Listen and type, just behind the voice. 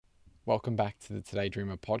Welcome back to the Today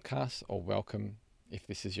Dreamer podcast, or welcome if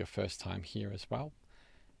this is your first time here as well.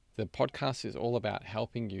 The podcast is all about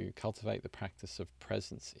helping you cultivate the practice of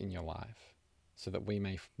presence in your life so that we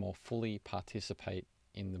may more fully participate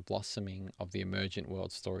in the blossoming of the emergent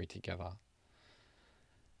world story together.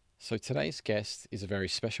 So today's guest is a very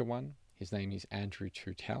special one. His name is Andrew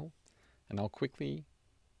Tootell, and I'll quickly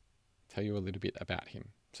tell you a little bit about him.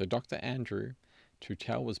 So Dr. Andrew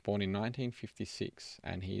Tootell was born in 1956,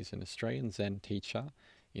 and he is an Australian Zen teacher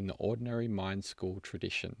in the Ordinary Mind School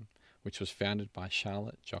tradition, which was founded by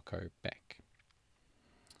Charlotte Jocko Beck.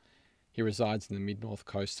 He resides in the mid-north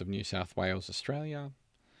coast of New South Wales, Australia,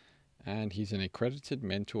 and he's an accredited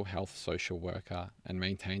mental health social worker and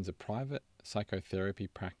maintains a private psychotherapy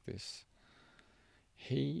practice.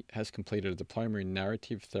 He has completed a diploma in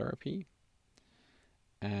narrative therapy,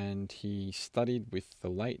 and he studied with the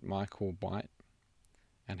late Michael White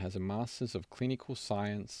and has a Master's of Clinical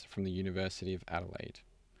Science from the University of Adelaide.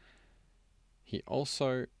 He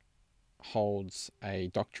also holds a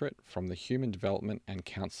doctorate from the Human Development and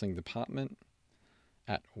Counselling Department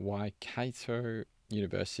at Waikato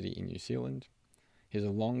University in New Zealand. He has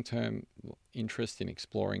a long-term interest in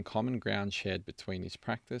exploring common ground shared between his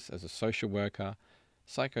practice as a social worker,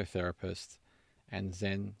 psychotherapist, and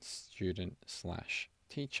Zen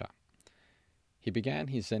student/teacher. He began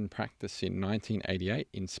his Zen practice in 1988,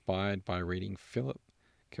 inspired by reading Philip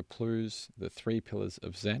Kapleau's The Three Pillars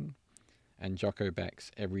of Zen and Jocko Beck's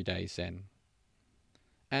Everyday Zen,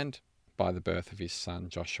 and by the birth of his son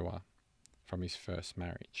Joshua from his first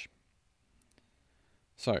marriage.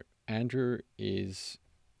 So, Andrew is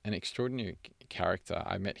an extraordinary character.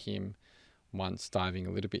 I met him once diving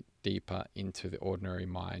a little bit deeper into the Ordinary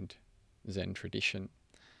Mind Zen tradition,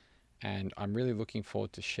 and I'm really looking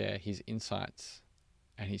forward to share his insights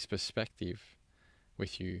and his perspective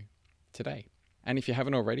with you today. And if you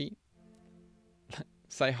haven't already,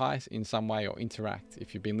 say hi in some way or interact.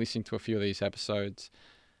 If you've been listening to a few of these episodes,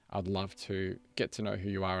 I'd love to get to know who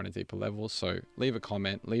you are on a deeper level. So leave a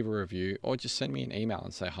comment, leave a review, or just send me an email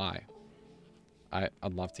and say hi.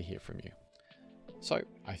 I'd love to hear from you. So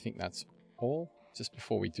I think that's all. Just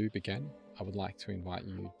before we do begin, I would like to invite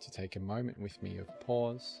you to take a moment with me of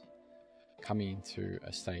pause, coming into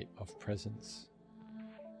a state of presence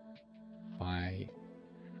by,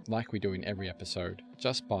 like we do in every episode,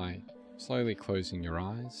 just by slowly closing your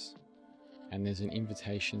eyes. And there's an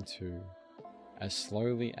invitation to, as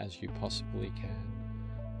slowly as you possibly can,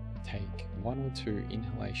 take 1 or 2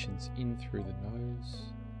 inhalations in through the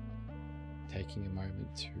nose, taking a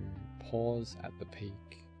moment to pause at the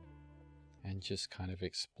peak and just kind of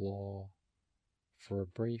explore for a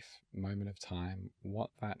brief moment of time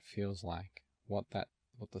what that feels like, what the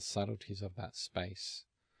subtleties of that space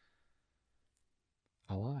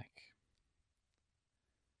are like.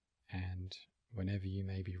 And whenever you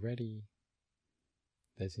may be ready,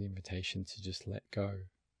 there's an invitation to just let go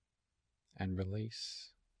and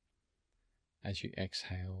release as you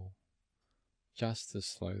exhale, just as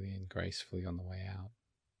slowly and gracefully on the way out,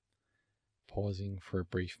 pausing for a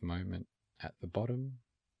brief moment at the bottom,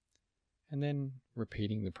 and then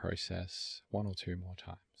repeating the process 1 or 2 more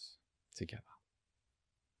times together.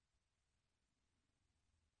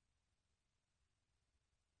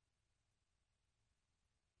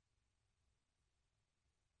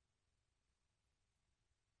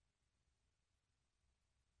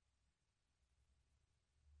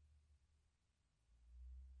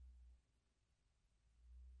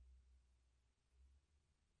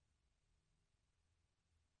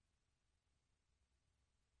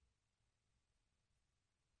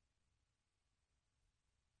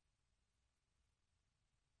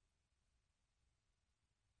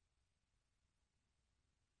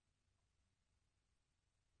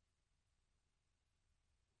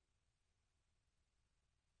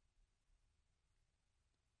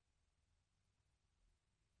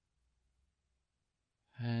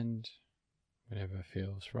 And whenever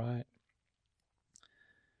feels right,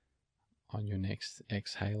 on your next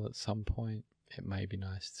exhale at some point, it may be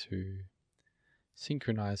nice to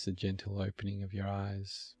synchronize the gentle opening of your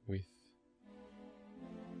eyes with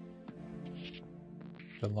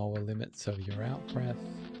the lower limits of your out breath,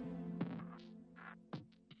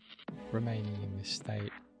 remaining in this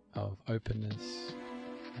state of openness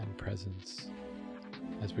and presence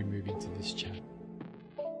as we move into this chat.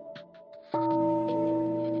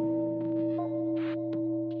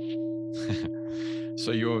 So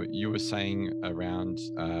you were saying around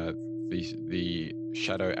the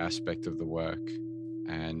shadow aspect of the work,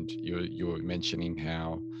 and you were mentioning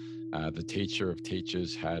how the teacher of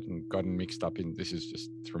teachers had gotten mixed up in, this is just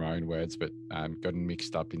through my own words, but gotten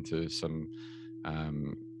mixed up into some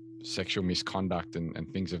sexual misconduct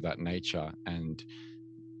and things of that nature. And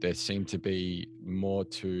there seemed to be more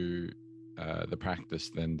to the practice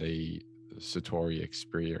than the Satori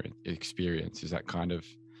experience. Is that kind of?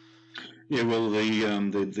 Yeah, well,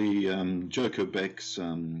 the Joko Beck's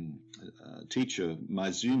teacher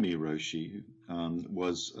Maizumi Roshi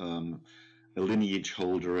was a lineage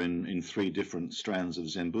holder in three different strands of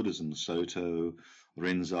Zen Buddhism: Soto,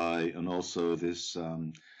 Rinzai, and also this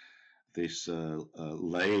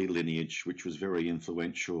lay lineage, which was very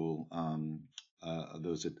influential.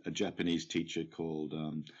 There was a Japanese teacher called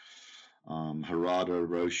Harada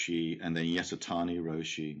Roshi, and then Yasutani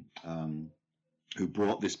Roshi, who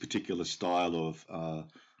brought this particular style of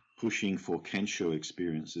pushing for Kensho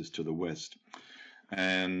experiences to the West.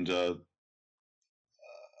 And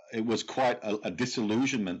it was quite a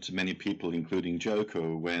disillusionment to many people, including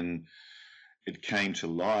Joko, when it came to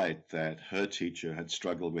light that her teacher had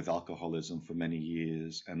struggled with alcoholism for many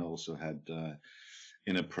years and also had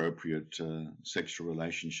inappropriate sexual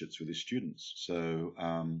relationships with his students. So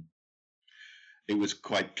it was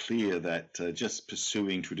quite clear that just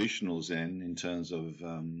pursuing traditional Zen in terms of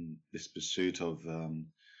this pursuit of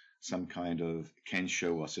some kind of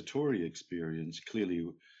Kensho or Satori experience clearly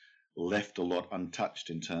left a lot untouched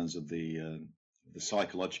in terms of the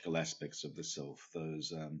psychological aspects of the self,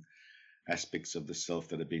 those aspects of the self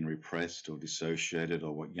that had been repressed or dissociated,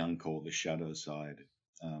 or what Jung called the shadow side,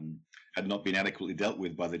 had not been adequately dealt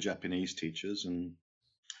with by the Japanese teachers. And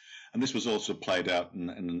this was also played out,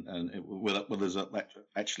 there's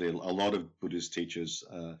actually a lot of Buddhist teachers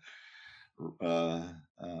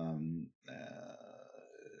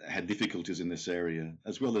had difficulties in this area,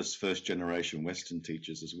 as well as first generation Western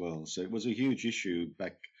teachers as well. So it was a huge issue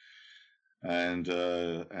back, and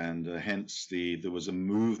hence there was a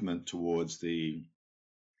movement towards the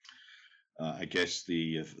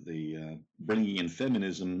bringing in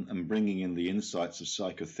feminism and bringing in the insights of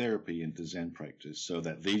psychotherapy into Zen practice, so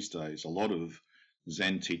that these days a lot of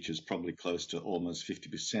Zen teachers, probably close to almost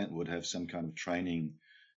 50%, would have some kind of training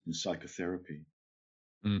in psychotherapy.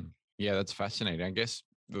 Yeah, that's fascinating. I guess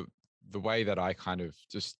the way that I kind of,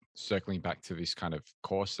 just circling back to this kind of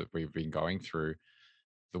course that we've been going through,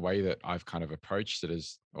 the way that I've kind of approached it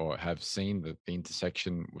is, or have seen the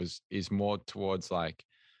intersection is more towards like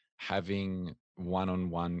having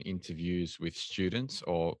one-on-one interviews with students,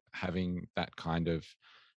 or having that kind of,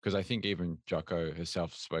 because I think even Joko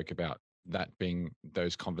herself spoke about that being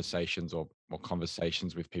those conversations, or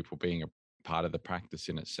conversations with people being a part of the practice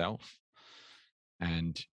in itself,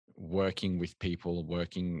 and working with people,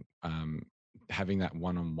 having that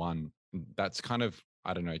one-on-one. That's kind of,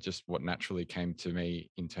 I don't know, just what naturally came to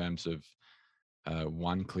me in terms of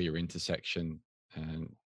one clear intersection,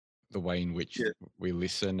 and the way in which we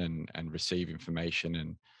listen and receive information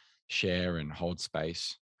and share and hold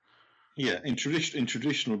space. Yeah, in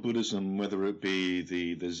traditional Buddhism, whether it be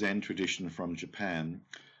the Zen tradition from Japan,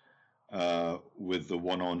 with the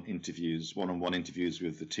one-on-one interviews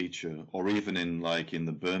with the teacher, or even in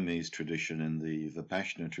the Burmese tradition, in the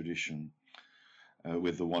Vipassana tradition,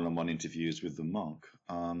 with the one-on-one interviews with the monk.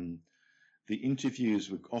 The interviews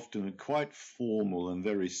were often quite formal and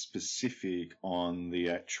very specific on the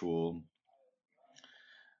actual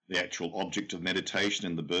object of meditation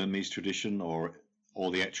in the Burmese tradition, or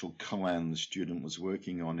the actual koan the student was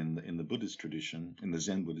working on in the Buddhist tradition, in the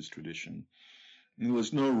Zen Buddhist tradition. And there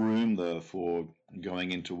was no room there for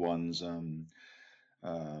going into one's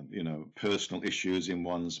personal issues in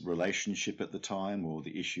one's relationship at the time, or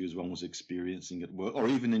the issues one was experiencing at work, or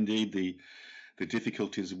even indeed the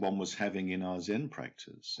difficulties one was having in our Zen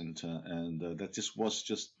practice, and that was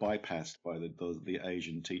just bypassed by the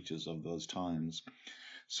Asian teachers of those times.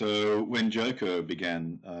 So when Joko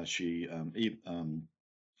began, and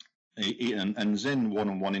Zen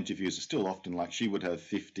one-on-one interviews are still often like, she would have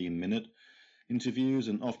 15-minute interviews,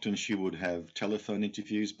 and often she would have telephone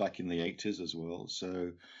interviews back in the 80s as well.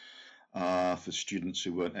 So for students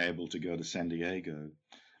who weren't able to go to San Diego.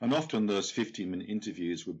 And often those 15-minute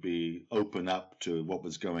interviews would be open up to what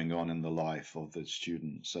was going on in the life of the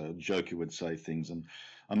student. So Joko would say things, and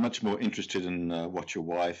I'm much more interested in what your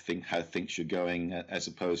wife thinks you're going, as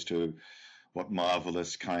opposed to what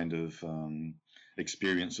marvelous kind of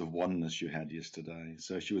experience of oneness you had yesterday.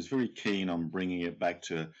 So she was very keen on bringing it back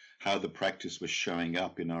to how the practice was showing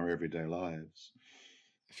up in our everyday lives.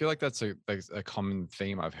 I feel like that's a common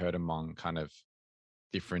theme I've heard among kind of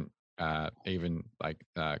different, even like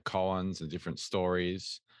koans and different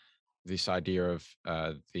stories. This idea of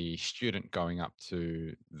the student going up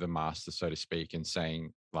to the master, so to speak, and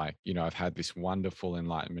saying, like, I've had this wonderful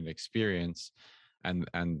enlightenment experience, and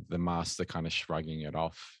the master kind of shrugging it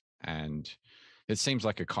off. And It seems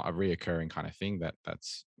like a reoccurring kind of thing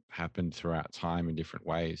that's happened throughout time in different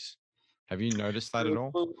ways. Have you noticed that at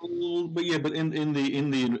all? But yeah, but in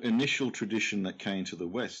the initial tradition that came to the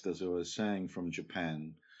West, as I was saying, from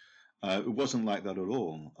Japan, it wasn't like that at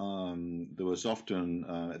all. There was often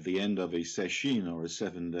at the end of a sesshin or a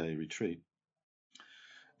 7-day retreat,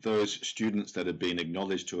 those students that had been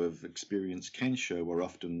acknowledged to have experienced Kensho were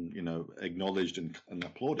often, acknowledged and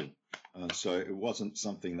applauded. So it wasn't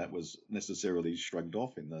something that was necessarily shrugged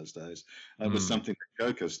off in those days. It was Mm, something that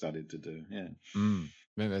Joko started to do. Yeah. mm.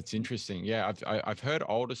 Man, that's interesting. Yeah, I've heard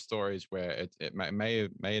older stories where it may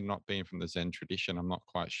have not been from the Zen tradition. I'm not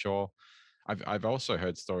quite sure. I've also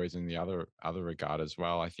heard stories in the other regard as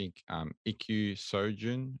well. I think Ikkyu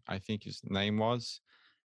Sojun, I think his name was.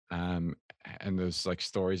 Um, and there's like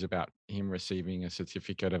stories about him receiving a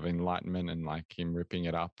certificate of enlightenment and like him ripping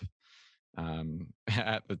it up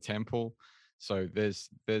at the temple. So there's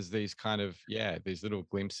these kind of these little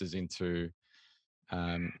glimpses into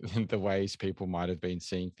the ways people might have been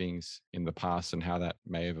seeing things in the past and how that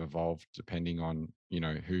may have evolved depending on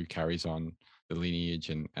who carries on the lineage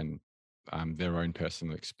and their own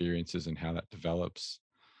personal experiences and how that develops.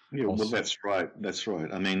 Yeah, well, Also, that's right. That's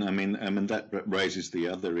right. I mean that raises the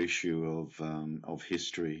other issue of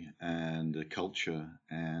history and culture,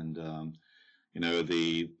 and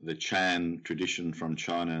the Chan tradition from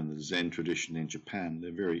China and the Zen tradition in Japan.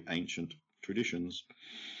 They're very ancient traditions,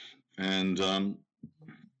 and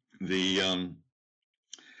the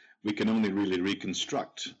we can only really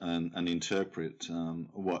reconstruct and interpret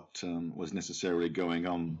what was necessarily going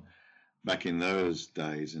on back in those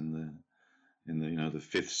days in the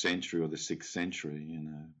 5th century or the 6th century.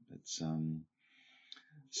 It's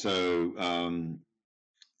so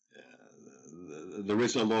there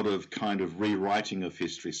is a lot of kind of rewriting of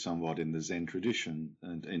history somewhat in the Zen tradition,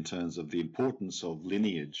 and in terms of the importance of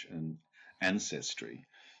lineage and ancestry,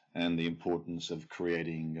 and the importance of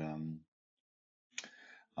creating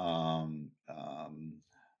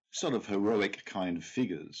sort of heroic kind of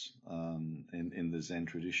figures in the Zen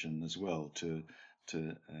tradition as well, to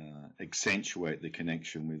accentuate the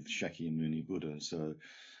connection with Shakyamuni Buddha. So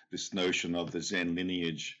this notion of the Zen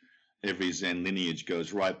lineage, every Zen lineage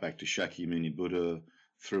goes right back to Shakyamuni Buddha,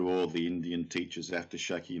 through all the Indian teachers after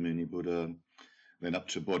Shakyamuni Buddha, then up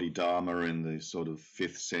to Bodhidharma in the sort of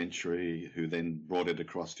 5th century, who then brought it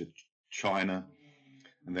across to China,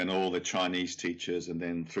 and then all the Chinese teachers, and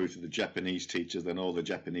then through to the Japanese teachers, then all the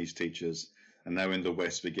Japanese teachers, and now in the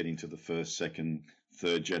West we're getting to the first, second,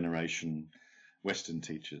 third generation Western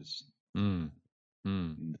teachers. mm,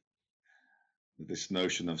 mm, This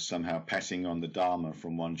notion of somehow passing on the Dharma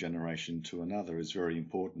from one generation to another is very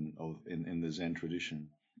important in the Zen tradition.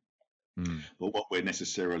 mm. But what we're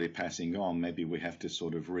necessarily passing on, maybe we have to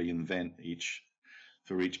sort of reinvent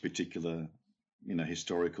for each particular,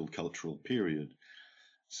 historical cultural period.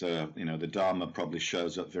 So, the Dharma probably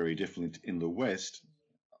shows up very differently in the West,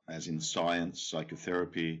 as in science,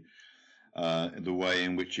 psychotherapy, the way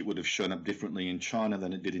in which it would have shown up differently in China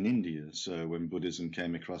than it did in India. So when Buddhism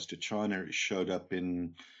came across to China, it showed up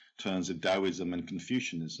in terms of Taoism and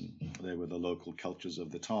Confucianism. They were the local cultures of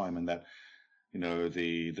the time, and that,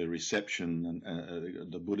 the reception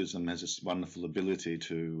and the Buddhism has this wonderful ability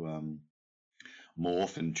to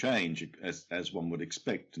morph and change as one would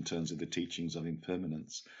expect in terms of the teachings of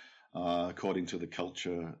impermanence, according to the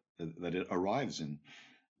culture that it arrives in.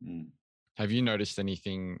 Mm. Have you noticed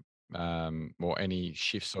anything or any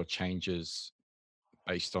shifts or changes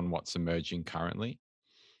based on what's emerging currently,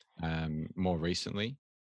 more recently?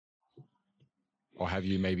 Or have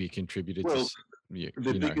you maybe contributed to, Well, you,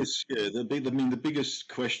 the you know, biggest, yeah, the biggest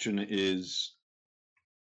question is,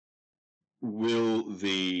 will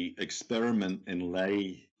the experiment in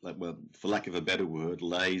well, for lack of a better word,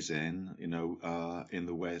 lay Zen, in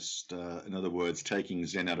the West, in other words, taking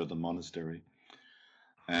Zen out of the monastery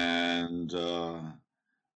and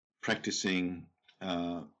practicing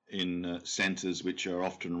in centers which are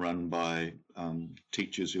often run by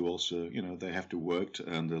teachers who also, they have to work to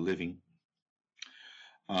earn their living.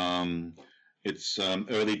 It's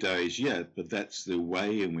early days yet, but that's the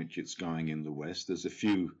way in which it's going in the West. There's a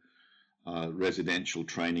few residential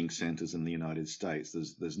training centers in the United States.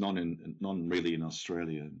 There's none really in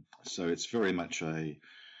Australia. So it's very much a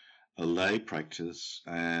lay practice.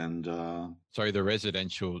 And sorry, the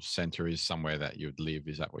residential center is somewhere that you'd live.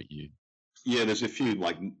 Is that what you? yeah, there's a few,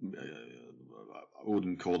 like, I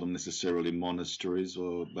wouldn't call them necessarily monasteries,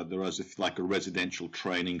 but there is like a residential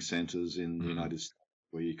training centers in the United States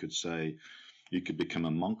where you could say you could become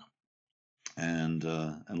a monk and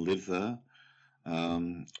live there.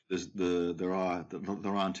 There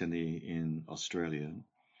aren't any in Australia.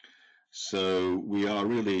 So we are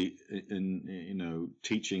really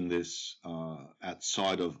teaching this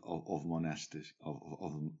outside of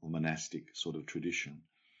monastic sort of tradition,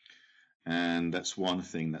 and that's one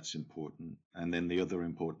thing that's important. And then the other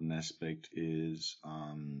important aspect is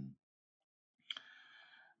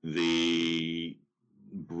the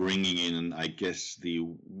bringing in, I guess, the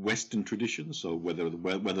Western tradition. So whether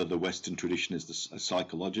the Western tradition is a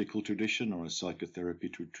psychological tradition or a psychotherapy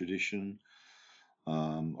tradition,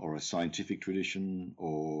 or a scientific tradition,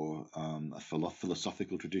 or a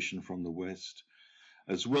philosophical tradition from the West,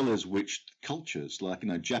 as well as which cultures, like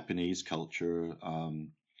Japanese culture.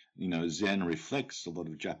 Zen reflects a lot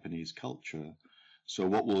of Japanese culture. So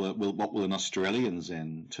what will an Australian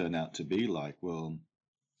Zen turn out to be like? Well,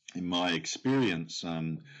 in my experience,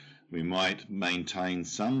 we might maintain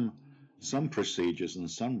some procedures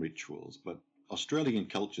and some rituals, but Australian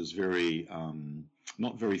culture is very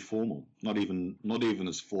not very formal, not even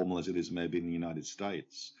as formal as it is maybe in the United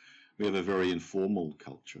States. We have a very informal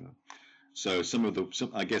culture. So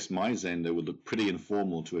I guess my Zendo would look pretty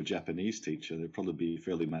informal to a Japanese teacher. They'd probably be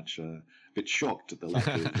fairly much a bit shocked at the lack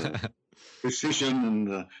of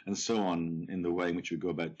precision and so on in the way in which we go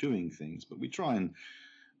about doing things. But we try and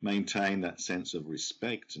maintain that sense of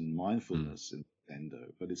respect and mindfulness in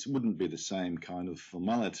Zendo, but it wouldn't be the same kind of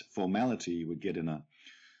formality you would get in a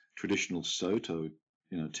traditional Soto,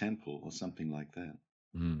 temple or something like that.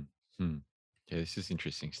 Yeah, this is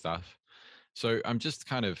interesting stuff. So I'm just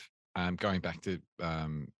kind of going back to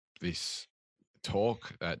this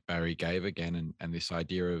talk that Barry gave again, and this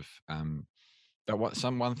idea of that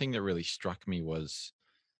one thing that really struck me was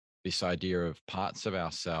this idea of parts of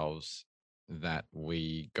ourselves that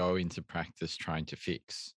we go into practice trying to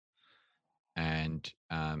fix, and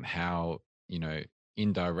how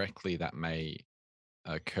indirectly that may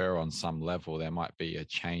occur on some level. There might be a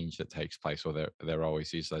change that takes place, or there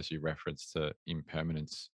always is, as you referenced to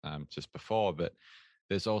impermanence just before. But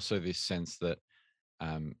there's also this sense that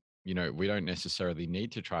we don't necessarily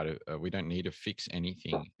need to we don't need to fix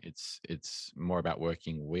anything. It's more about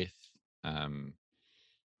working with, and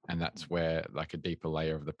that's where like a deeper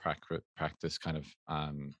layer of the practice kind of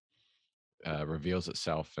reveals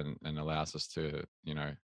itself, and allows us to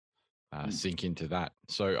sink into that.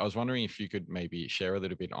 So I was wondering if you could maybe share a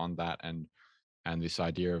little bit on that, and this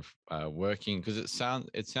idea of working, because it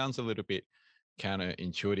sounds a little bit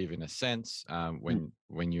counterintuitive in a sense,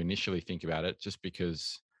 when you initially think about it, just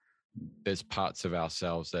because there's parts of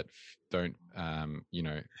ourselves that don't,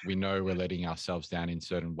 we know we're letting ourselves down in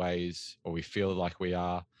certain ways, or we feel like we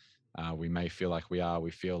are. We may feel like we are.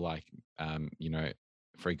 We feel like,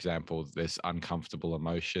 for example, there's uncomfortable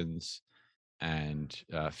emotions and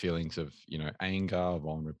feelings of, anger,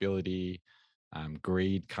 vulnerability,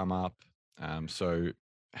 greed come up. So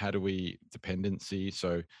how do we dependency?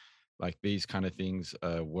 So like these kind of things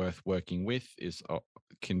worth working with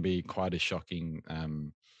can be quite a shocking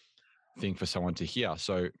thing for someone to hear.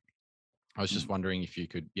 So I was just wondering if you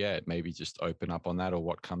could, maybe just open up on that, or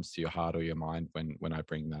what comes to your heart or your mind when I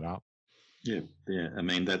bring that up. Yeah. I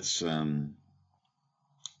mean, that's the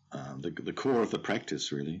core of the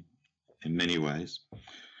practice, really, in many ways.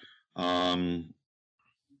 In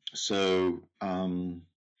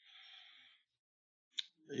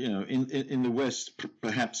the West,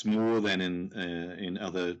 perhaps more than in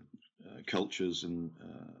other cultures, and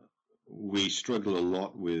we struggle a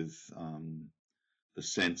lot with the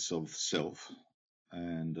sense of self,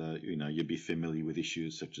 and you'd be familiar with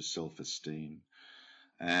issues such as self-esteem,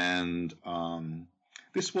 and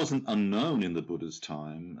this wasn't unknown in the Buddha's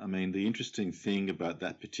time. I mean, the interesting thing about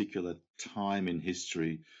that particular time in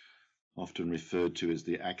history, often referred to as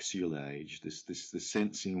the axial age, the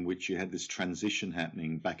sense in which you had this transition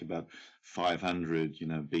happening back about 500,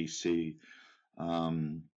 BC,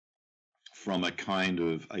 from a kind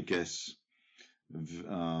of, I guess,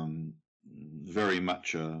 very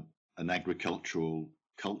much an agricultural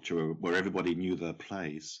culture where everybody knew their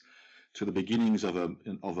place, to the beginnings of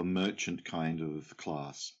a merchant kind of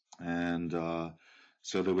class. And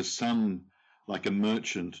so there was some, like a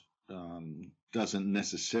merchant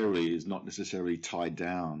is not necessarily tied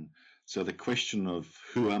down. So the question of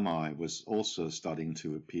who am I was also starting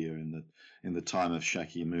to appear in the time of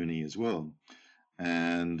Shakyamuni as well.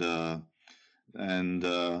 And one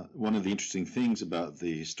of the interesting things about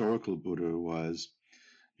the historical Buddha was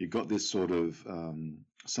you got this sort of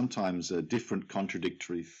sometimes different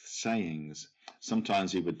contradictory sayings.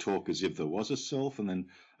 Sometimes he would talk as if there was a self, and then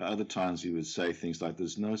at other times he would say things like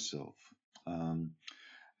 "there's no self."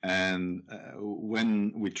 And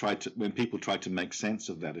when people tried to make sense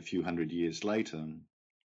of that a few hundred years later,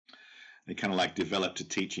 they kind of like developed a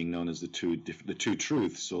teaching known as the two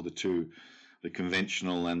truths, or the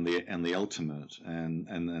conventional and the ultimate,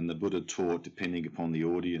 and the Buddha taught depending upon the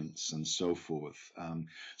audience and so forth.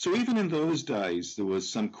 So even in those days, there was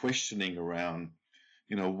some questioning around,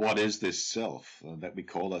 what is this self that we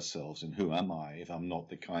call ourselves, and who am I if I'm not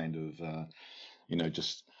the kind of,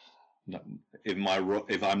 just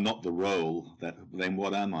if I'm not the role, then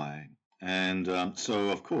what am I? And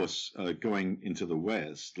so, of course, going into the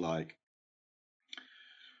West, like,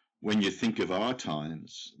 when you think of our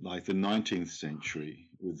times, like the 19th century,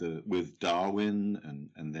 with Darwin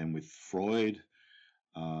and then with Freud,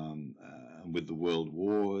 with the world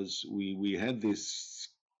wars, we had this,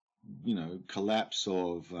 collapse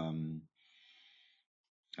of,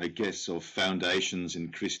 I guess, of foundations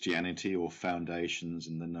in Christianity, or foundations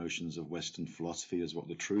in the notions of Western philosophy as what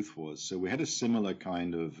the truth was. So we had a similar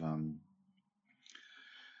kind of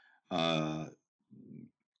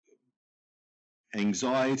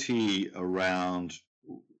anxiety around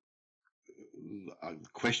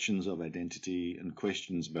questions of identity and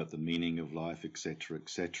questions about the meaning of life, etc.,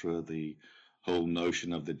 etc., the whole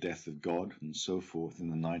notion of the death of God and so forth in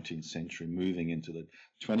the 19th century, moving into the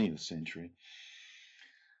 20th century.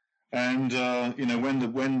 And,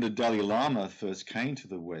 when the Dalai Lama first came to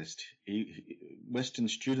the West, Western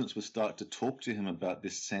students would start to talk to him about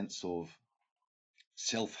this sense of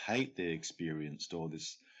self-hate they experienced, or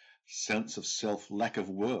this sense of lack of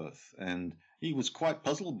worth, and he was quite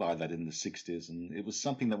puzzled by that in the 60s, and it was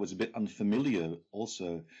something that was a bit unfamiliar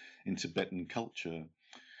also in Tibetan culture.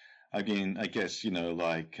 Again, I guess,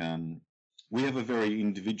 we have a very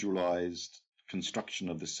individualized construction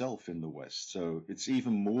of the self in the West, so it's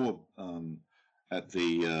even more at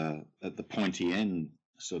the pointy end,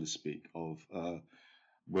 so to speak, of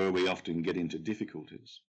where we often get into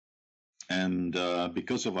difficulties. And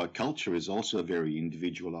because of our culture is also very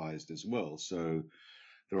individualized as well. So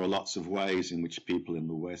there are lots of ways in which people in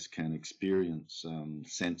the West can experience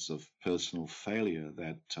sense of personal failure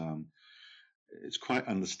that it's quite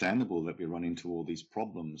understandable that we run into all these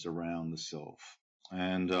problems around the self.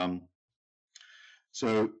 And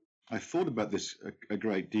so I thought about this a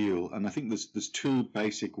great deal, and I think there's two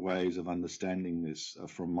basic ways of understanding this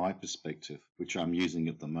from my perspective, which I'm using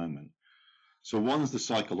at the moment. So one's the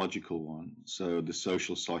psychological one, so the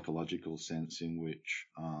social psychological sense in which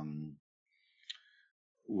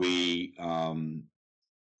we,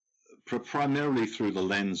 primarily through the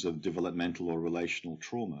lens of developmental or relational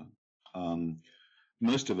trauma,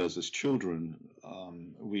 most of us as children,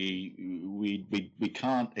 we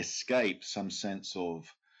can't escape some sense of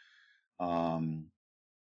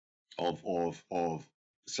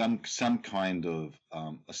some kind of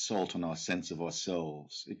assault on our sense of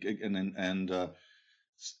ourselves, and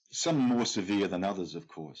some more severe than others, of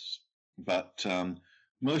course. But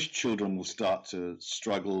most children will start to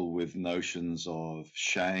struggle with notions of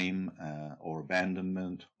shame or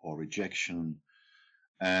abandonment or rejection,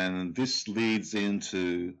 and this leads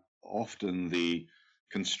into often the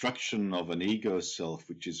construction of an ego self,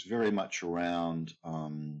 which is very much around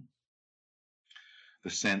the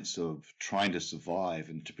sense of trying to survive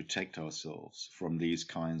and to protect ourselves from these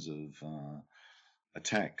kinds of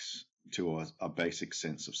attacks to our basic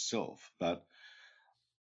sense of self. But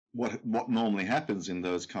what normally happens in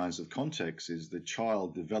those kinds of contexts is the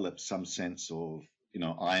child develops some sense of,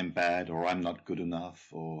 I'm bad, or I'm not good enough,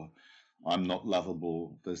 or I'm not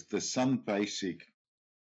lovable. There's some basic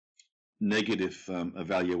negative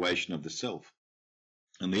evaluation of the self.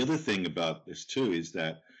 And the other thing about this too is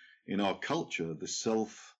that in our culture, the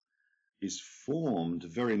self is formed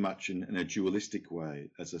very much in a dualistic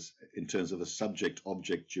way, in terms of a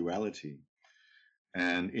subject-object duality.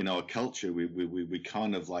 And in our culture, we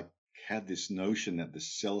kind of like had this notion that the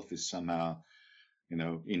self is somehow,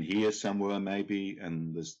 in here somewhere maybe,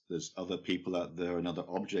 and there's other people out there and other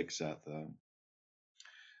objects out there.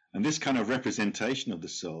 And this kind of representation of the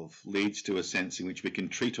self leads to a sense in which we can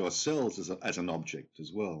treat ourselves as an object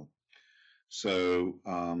as well. So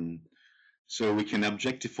we can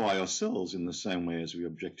objectify ourselves in the same way as we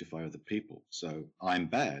objectify other people. So I'm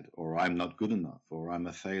bad, or I'm not good enough, or I'm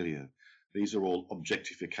a failure. These are all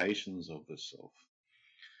objectifications of the self.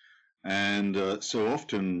 And so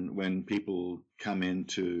often when people come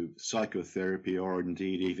into psychotherapy, or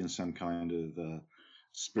indeed even some kind of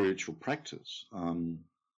spiritual practice,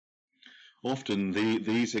 often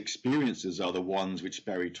these experiences are the ones which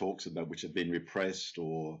Barry talks about, which have been repressed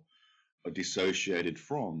or dissociated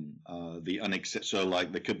from so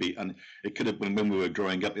like there could be, it could have been when we were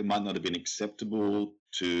growing up, it might not have been acceptable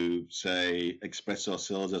to say express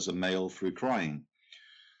ourselves as a male through crying,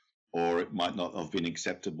 or it might not have been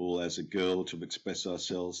acceptable as a girl to express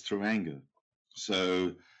ourselves through anger.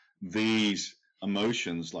 So these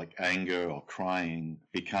emotions like anger or crying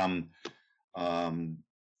become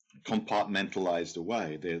compartmentalized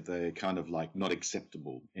away. They're kind of like not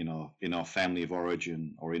acceptable in our family of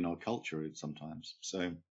origin or in our culture sometimes.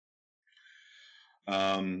 So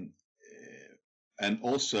and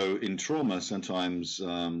also in trauma, sometimes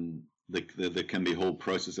there can be a whole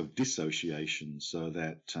process of dissociation, so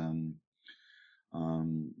that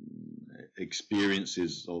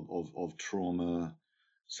experiences of trauma,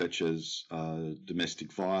 such as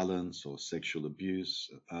domestic violence or sexual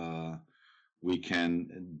abuse, we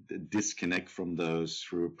can disconnect from those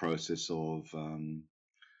through a process of,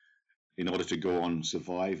 in order to go on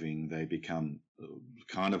surviving, they become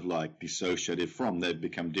kind of like dissociated from. They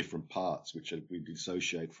become different parts which we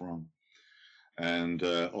dissociate from. And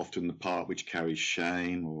often the part which carries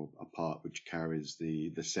shame, or a part which carries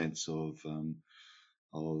the sense of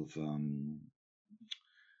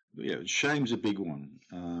yeah, shame's a big one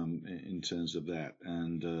in terms of that,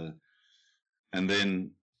 and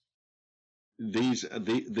then these,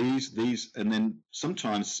 and then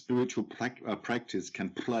sometimes spiritual practice can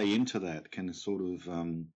play into that, can sort of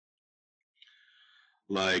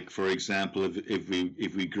like, for example,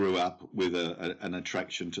 if we grew up with an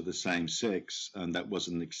attraction to the same sex and that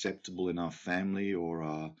wasn't acceptable in our family,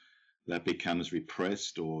 or that becomes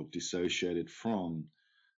repressed or dissociated from,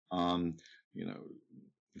 you know,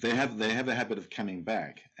 they have a habit of coming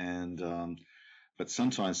back, and but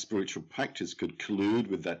sometimes spiritual practice could collude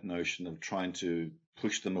with that notion of trying to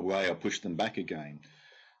push them away or push them back again.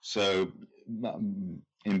 So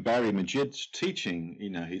in Barry Magid's teaching,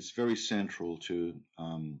 he's very central to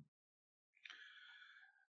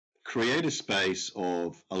create a space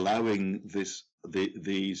of allowing these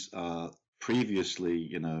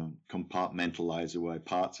previously, compartmentalized away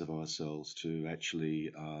parts of ourselves to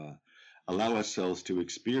actually allow ourselves to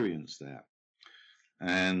experience that.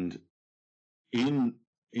 And in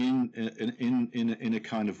a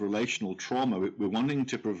kind of relational trauma, we're wanting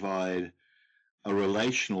to provide a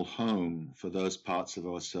relational home for those parts of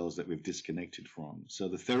ourselves that we've disconnected from. So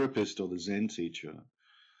the therapist or the Zen teacher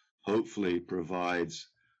hopefully provides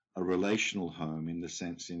a relational home, in the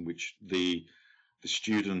sense in which the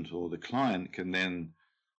student or the client can then,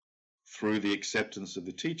 through the acceptance of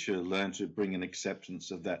the teacher, learn to bring an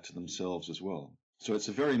acceptance of that to themselves as well. So it's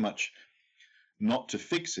a very much not to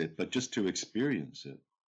fix it, but just to experience it.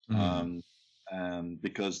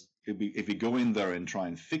 Because if we go in there and try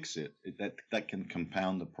and fix it, that can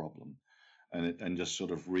compound the problem, and just sort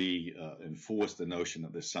of reinforce the notion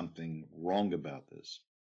that there's something wrong about this.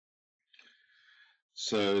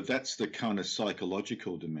 So that's the kind of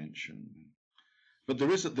psychological dimension. But there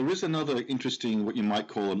is another interesting, what you might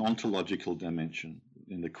call an ontological dimension,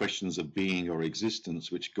 in the questions of being or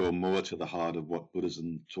existence, which go more to the heart of what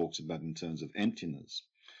Buddhism talks about in terms of emptiness.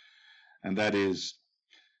 And that is,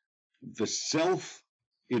 the self,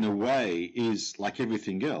 in a way, is like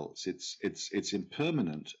everything else. It's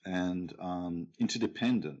impermanent and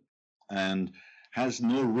interdependent, and has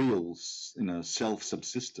no real,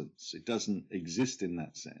 self-subsistence. It doesn't exist in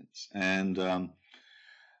that sense. And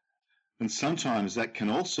sometimes that can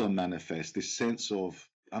also manifest this sense of,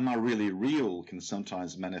 am I really real? Can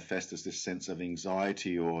sometimes manifest as this sense of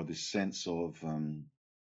anxiety, or this sense of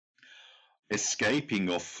escaping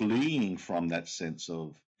or fleeing from that sense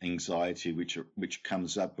of anxiety, which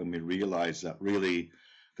comes up when we realize that really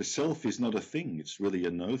the self is not a thing. It's really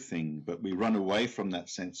a no thing, but we run away from that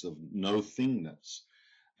sense of no thingness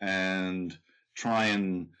and try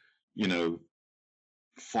and,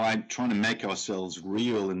 trying to make ourselves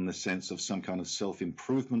real in the sense of some kind of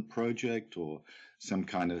self-improvement project or some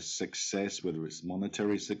kind of success, whether it's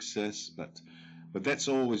monetary success, but that's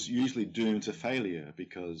always usually doomed to failure,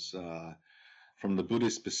 because from the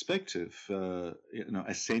Buddhist perspective,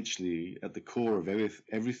 essentially at the core of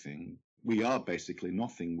everything, we are basically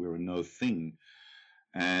nothing. We're a no thing.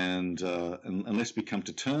 And unless we come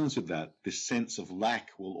to terms with that, this sense of lack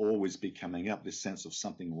will always be coming up, this sense of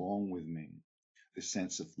something wrong with me, this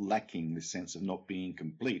sense of lacking, this sense of not being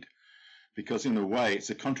complete. Because in a way, it's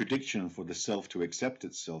a contradiction for the self to accept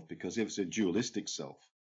itself, because if it's a dualistic self,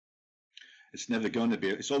 it's never going to be,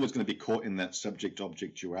 it's always going to be caught in that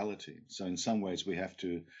subject-object duality. So in some ways, we have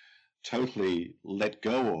to totally let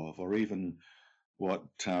go of, or even what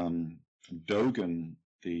Dogen,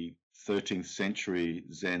 the 13th century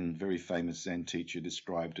Zen, very famous Zen teacher,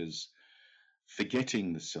 described as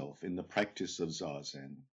forgetting the self in the practice of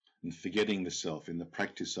Zazen, and forgetting the self in the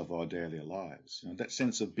practice of our daily lives. That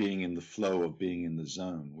sense of being in the flow, of being in the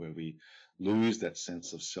zone, where we lose that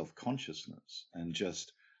sense of self-consciousness and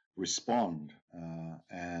just respond.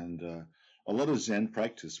 And a lot of Zen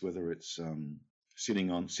practice, whether it's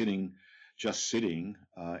just sitting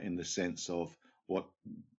in the sense of what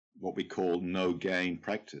we call no gain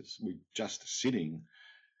practice, we just sitting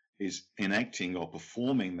is enacting or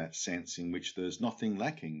performing that sense in which there's nothing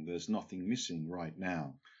lacking, there's nothing missing right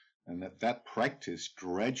now. And that practice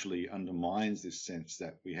gradually undermines this sense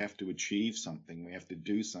that we have to achieve something, we have to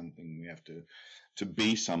do something, we have to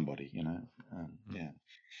be somebody, yeah.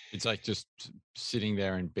 It's like just sitting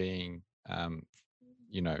there and being, for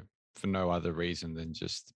no other reason than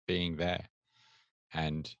just being there.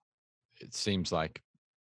 And it seems like,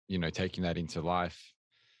 taking that into life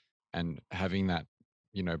and having that,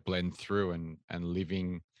 blend through and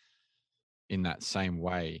living in that same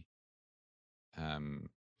way.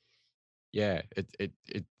 Yeah,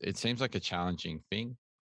 it seems like a challenging thing.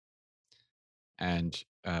 And,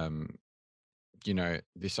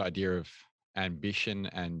 this idea of ambition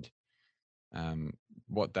and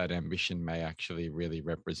what that ambition may actually really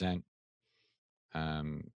represent.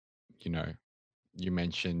 Um, you know, you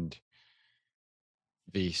mentioned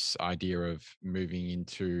this idea of moving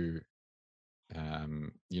into,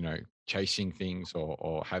 chasing things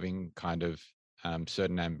or having kind of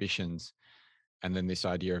certain ambitions. And then this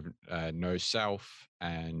idea of no self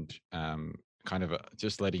and kind of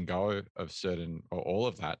just letting go of certain or all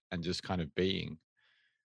of that and just kind of being.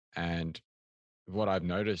 And what I've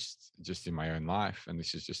noticed just in my own life, and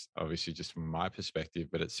this is just obviously just from my perspective,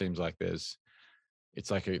 but it seems like there's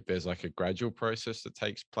like a gradual process that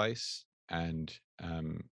takes place, and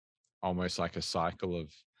almost like a cycle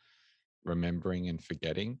of remembering and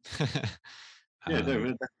forgetting. Yeah,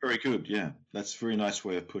 um, that's very good. Yeah, that's a very nice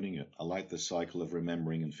way of putting it. I like the cycle of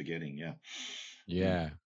remembering and forgetting. Yeah. Mm. yeah,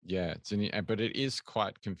 yeah, but it is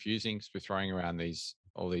quite confusing because we're throwing around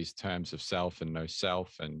all these terms of self and no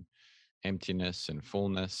self and emptiness and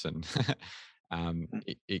fullness, and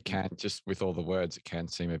it Mm. can, just with all the words, it can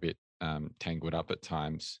seem a bit tangled up at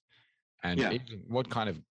times. And Yeah. even what kind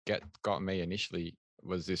of got me initially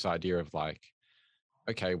was this idea of like,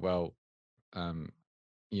 okay, well, um,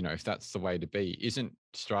 if that's the way to be, isn't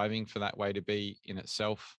striving for that way to be in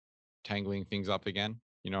itself tangling things up again?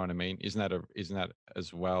 You know what I mean? Isn't that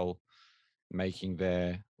as well making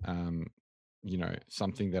there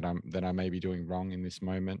something that I may be doing wrong in this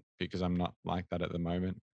moment because I'm not like that at the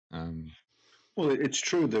moment. um Well, it's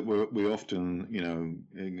true that we often,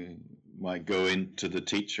 might go into the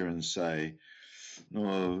teacher and say,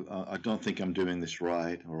 "No, I don't think I'm doing this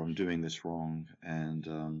right, or I'm doing this wrong," and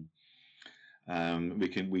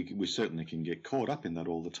we certainly can get caught up in that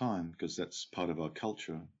all the time because that's part of our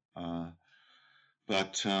culture.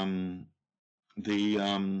 But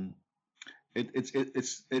the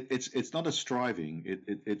it's not a striving.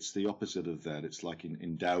 It's the opposite of that. It's like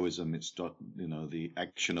in Taoism, it's not, the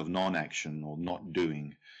action of non-action or not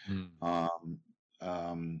doing. mm, Um,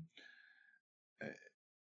 um,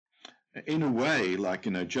 in a way, like,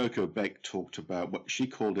 Joko Beck talked about what she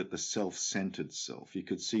called it, the self-centered self. You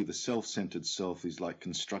could see the self-centered self is like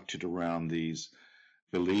constructed around these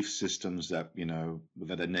belief systems that,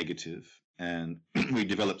 that are negative, and we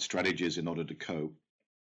developed strategies in order to cope.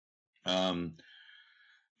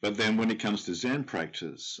 But then when it comes to Zen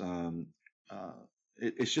practice, uh,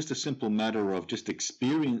 it's just a simple matter of just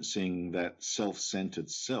experiencing that self-centered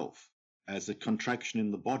self as a contraction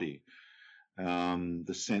in the body,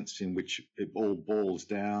 the sense in which it all boils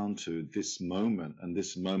down to this moment, and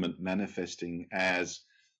this moment manifesting as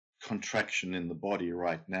contraction in the body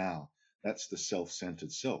right now. That's the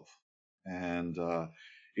self-centered self. And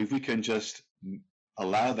if we can just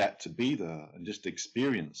allow that to be there and just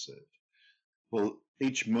experience it, well,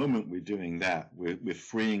 each moment we're doing that, we're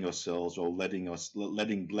freeing ourselves, or letting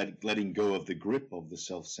go of the grip of the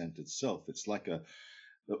self-centered self. It's like a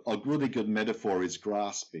really good metaphor is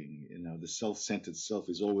grasping. The self-centered self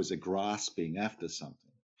is always a grasping after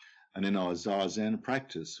something. And in our Zazen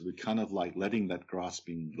practice, we kind of like letting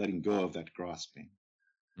go of that grasping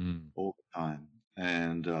mm, all the time.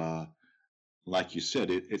 And like you said,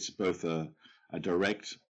 it's both a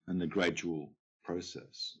direct and a gradual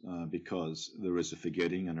process, because there is a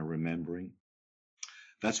forgetting and a remembering.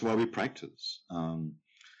 That's why we practice.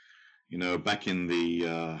 Back in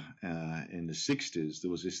the 60s,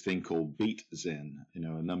 there was this thing called Beat Zen. A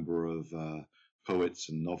number of poets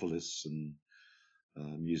and novelists and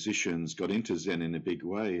musicians got into Zen in a big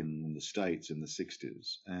way in the States in the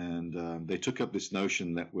 60s, and they took up this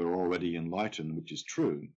notion that we're already enlightened, which is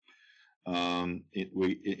true.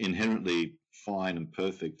 We inherently fine and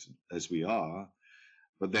perfect as we are,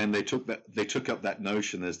 but then they took up that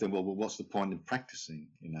notion as then, well, what's the point in practicing?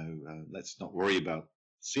 Let's not worry about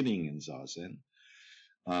sitting in Zazen.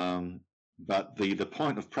 But the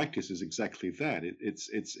point of practice is exactly that.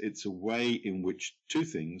 It's a way in which two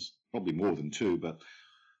things, probably more than two, but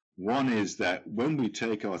one is that when we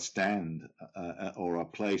take our stand or our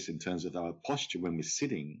place in terms of our posture when we're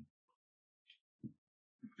sitting,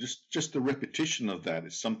 just the repetition of that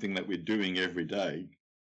is something that we're doing every day,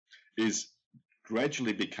 is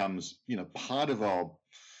gradually becomes, part of our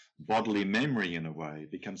bodily memory in a way.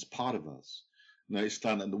 It becomes part of us. It's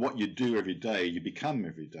done, and what you do every day, you become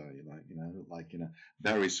every day.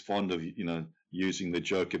 Barry's fond of, using the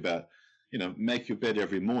joke about, make your bed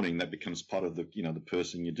every morning. That becomes part of the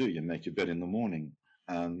person you do. You make your bed in the morning,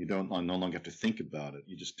 and you don't no longer have to think about it.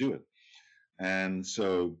 You just do it. And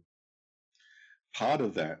so part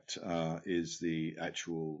of that is the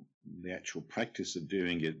actual practice of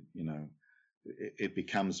doing it. It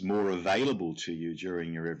becomes more available to you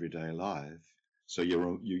during your everyday life. So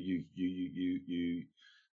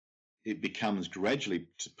it becomes gradually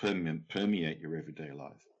to permeate your everyday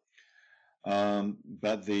life.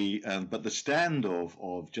 But the stand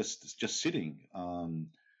of just sitting,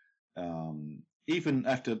 even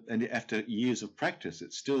after years of practice,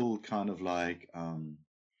 it's still kind of like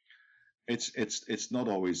it's not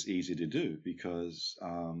always easy to do, because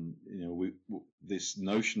this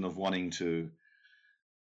notion of wanting to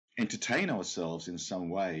entertain ourselves in some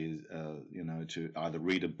way, to either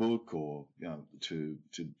read a book or to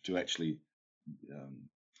actually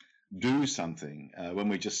do something when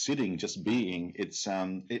we're just sitting, just being.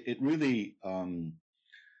 It really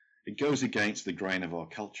it goes against the grain of our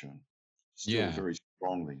culture still very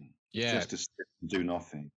strongly. Yeah. Just to sit and do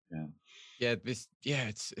nothing.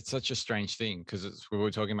 It's such a strange thing, because we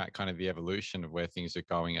were talking about kind of the evolution of where things are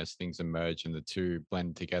going as things emerge and the two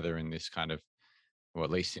blend together in this kind of, or at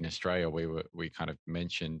least in Australia, we kind of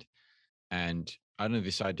mentioned. And I don't know,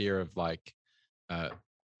 this idea of like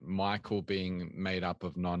Michael being made up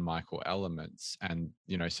of non-Michael elements, and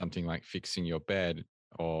something like fixing your bed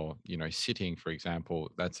or sitting, for example,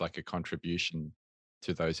 that's like a contribution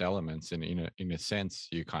to those elements, and in a sense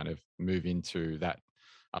you kind of move into that.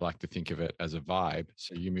 I like to think of it as a vibe.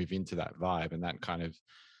 So you move into that vibe, and that kind of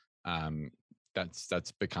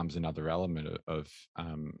that's becomes another element of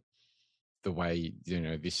the way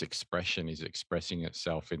this expression is expressing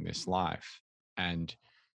itself in this life. And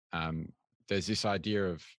there's this idea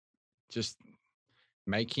of just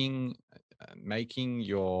making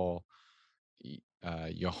your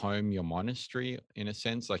home your monastery, in a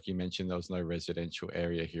sense. Like you mentioned, there was no residential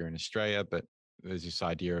area here in Australia, but there's this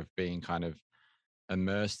idea of being kind of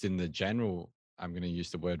immersed in the general, I'm going to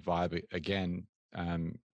use the word vibe again,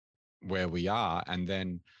 where we are, and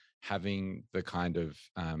then having the kind of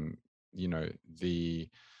the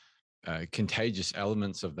contagious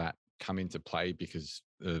elements of that come into play, because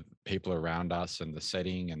the people around us and the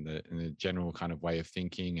setting and the general kind of way of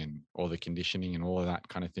thinking and all the conditioning and all of that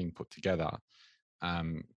kind of thing put together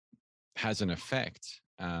has an effect.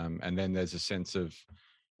 And then there's a sense of,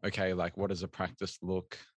 okay, like what does a practice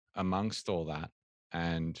look amongst all that,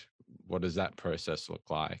 and what does that process look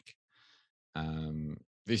like?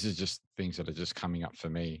 This is just things that are just coming up for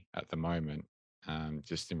me at the moment,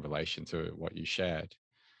 just in relation to what you shared.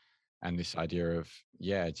 And this idea of,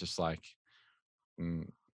 just like mm,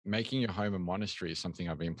 making your home a monastery is something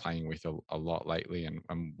I've been playing with a lot lately.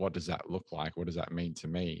 And what does that look like? What does that mean to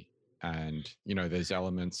me? And, there's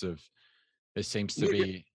elements of, there seems to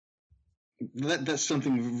be. That's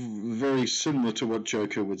something very similar to what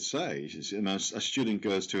Joko would say. A student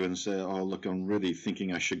goes to her and says, "Oh, look, I'm really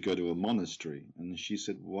thinking I should go to a monastery." And she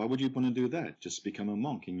said, "Why would you want to do that? Just become a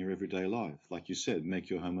monk in your everyday life. Like you said, make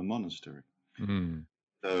your home a monastery." Mm.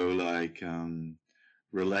 So, like,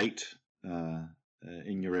 relate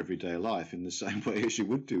in your everyday life in the same way as you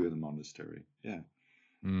would do in a monastery. Yeah.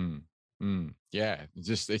 Yeah.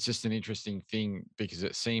 It's just an interesting thing, because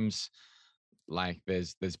it seems like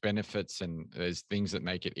there's benefits and there's things that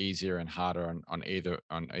make it easier and harder on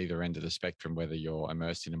either end of the spectrum, whether you're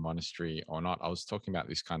immersed in a monastery or not. I was talking about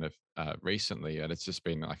this kind of recently, and it's just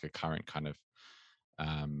been like a current kind of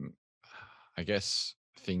um I guess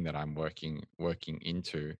thing that I'm working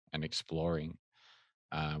into and exploring.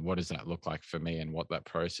 What does that look like for me, and what that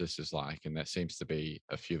process is like? And there seems to be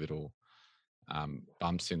a few little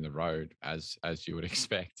bumps in the road, as you would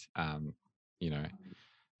expect, you know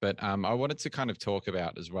but I wanted to kind of talk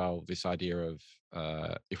about as well this idea of,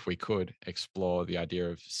 if we could explore the idea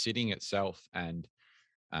of sitting itself, and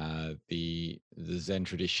the Zen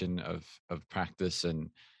tradition of practice, and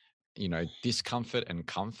discomfort and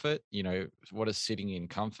comfort. What does sitting in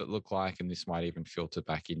comfort look like? And this might even filter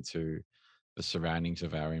back into the surroundings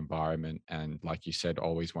of our environment. And like you said,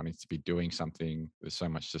 always wanting to be doing something. There's so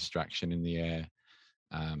much distraction in the air.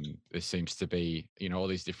 There seems to be, all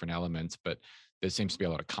these different elements, but there seems to be a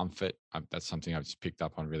lot of comfort. That's something I've just picked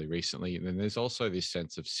up on really recently. And then there's also this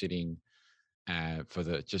sense of sitting for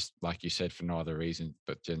the, just like you said, for no other reason,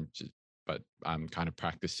 but kind of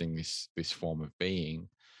practicing this form of being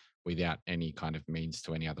without any kind of means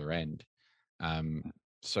to any other end. Um,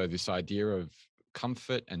 so this idea of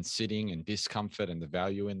comfort and sitting and discomfort and the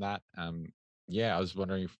value in that. Yeah, I was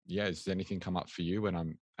wondering if, has anything come up for you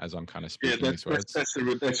as I'm kind of Yeah, speaking these words?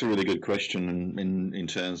 that's a really good question in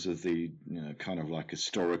terms of the kind of like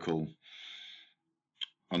historical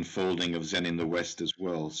unfolding of Zen in the West as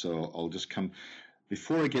well. So I'll just come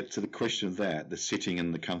before I get to the question of that, the sitting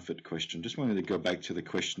and the comfort question. Just wanted to go back to the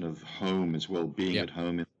question of home as well, being Yep. at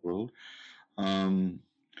home in the world. In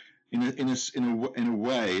a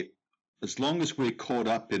way, as long as we're caught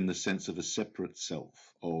up in the sense of a separate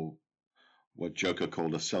self, or what Joko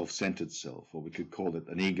called a self-centered self, or we could call it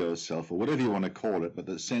an ego self, or whatever you want to call it, but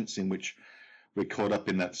the sense in which we're caught up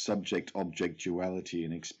in that subject-object duality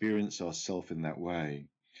and experience ourself in that way,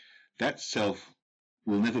 that self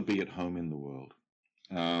will never be at home in the world.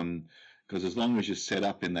 Because as long as you're set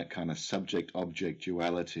up in that kind of subject-object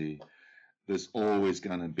duality, there's always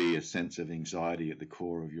going to be a sense of anxiety at the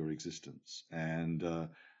core of your existence. And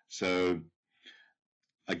so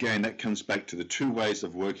again, that comes back to the two ways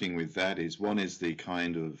of working with that. Is one is the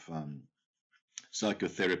kind of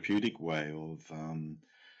psychotherapeutic way of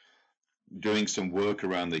doing some work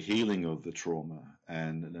around the healing of the trauma,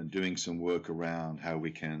 and doing some work around how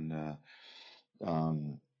we can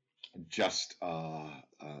just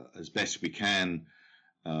as best we can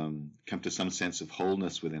come to some sense of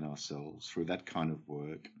wholeness within ourselves through that kind of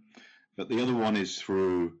work. But the other one is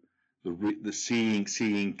through the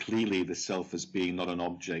seeing clearly the self as being not an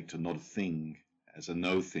object and not a thing, as a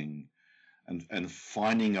no thing, and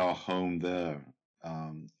finding our home there.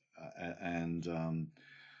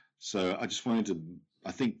 So I just wanted to,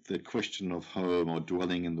 I think the question of home or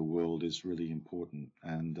dwelling in the world is really important,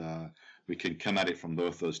 and we can come at it from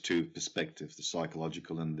both those two perspectives, the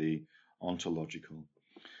psychological and the ontological.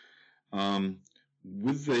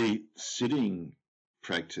 With the sitting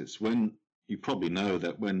practice, when you probably know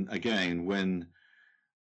that when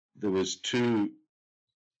there was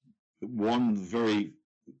one very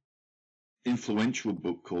influential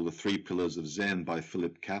book called The Three Pillars of Zen by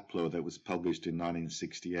Philip Kapleau that was published in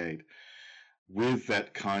 1968, with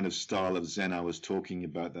that kind of style of Zen I was talking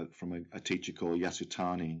about, that from a teacher called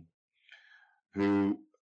Yasutani, who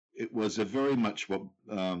it was a very much what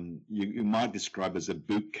you might describe as a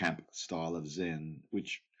boot camp style of Zen,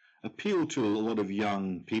 which appealed to a lot of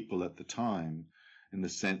young people at the time, in the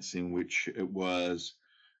sense in which it was,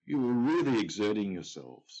 you were really exerting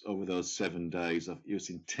yourselves over those 7 days of it was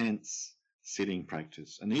intense sitting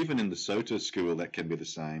practice. And even in the Soto school, that can be the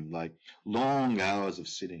same, like long hours of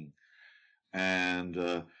sitting. And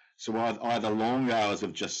so either long hours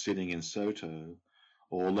of just sitting in Soto,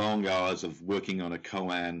 or long hours of working on a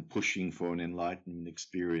koan, pushing for an enlightenment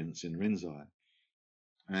experience in Rinzai.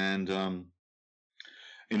 And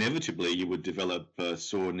inevitably, you would develop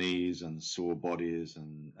sore knees and sore bodies,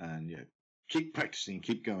 and yeah, keep practicing,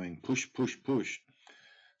 keep going, push, push, push.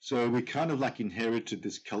 So we kind of like inherited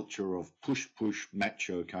this culture of push, push,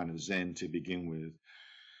 macho kind of Zen to begin with.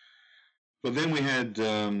 But then we had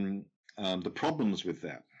the problems with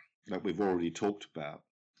that we've already talked about.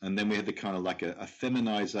 And then we had the kind of like a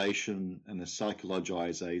feminization and a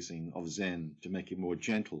psychologizing of Zen to make it more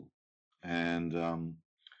gentle. And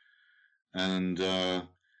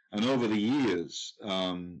over the years,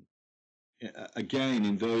 again,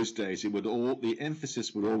 in those days, the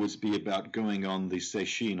emphasis would always be about going on the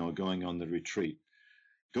seishin, or going on the retreat.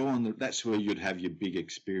 That's where you'd have your big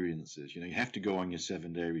experiences. You have to go on your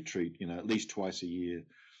 7-day retreat, at least twice a year,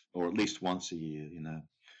 or at least once a year,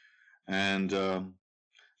 And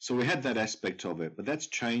so we had that aspect of it, but that's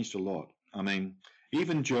changed a lot. I mean,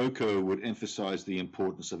 even Joko would emphasize the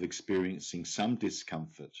importance of experiencing some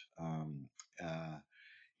discomfort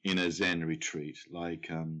in a Zen retreat,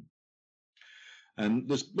 and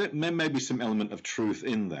there's maybe some element of truth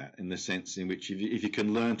in that, in the sense in which if you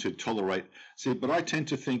can learn to tolerate. But I tend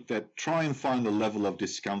to think that try and find the level of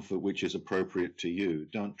discomfort which is appropriate to you.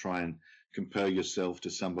 Don't try and compare yourself to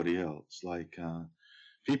somebody else.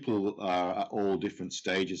 People are at all different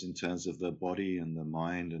stages in terms of their body and their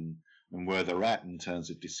mind, and where they're at in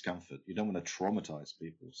terms of discomfort. You don't want to traumatize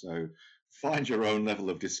people. So find your own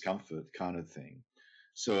level of discomfort kind of thing.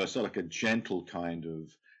 So it's sort of like a gentle kind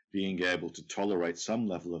of being able to tolerate some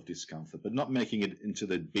level of discomfort, but not making it into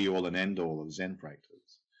the be-all and end-all of Zen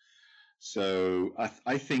practice. So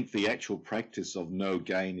I think the actual practice of no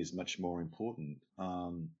gain is much more important.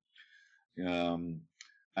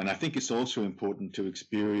 And I think it's also important to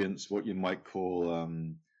experience what you might call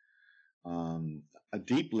a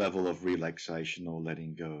deep level of relaxation or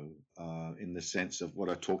letting go, in the sense of what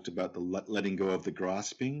I talked about, the letting go of the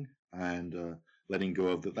grasping and letting go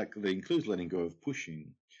of that includes letting go of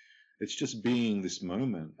pushing. It's just being this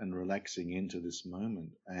moment and relaxing into this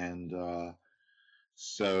moment. And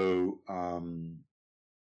so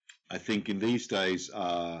I think in these days,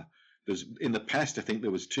 in the past, I think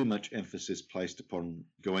there was too much emphasis placed upon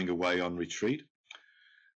going away on retreat.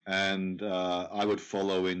 And I would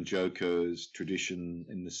follow in Joko's tradition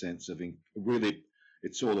in the sense of really,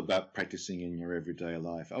 it's all about practicing in your everyday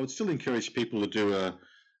life. I would still encourage people to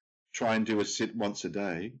try and do a sit once a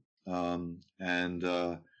day,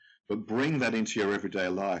 but bring that into your everyday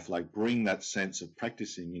life, like bring that sense of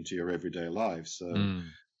practicing into your everyday life. So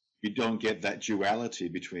you don't get that duality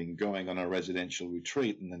between going on a residential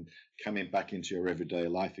retreat and then coming back into your everyday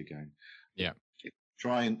life again. Yeah.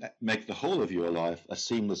 Try and make the whole of your life a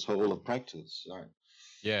seamless whole of practice. Right?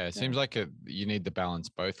 Yeah, it seems like you need the balance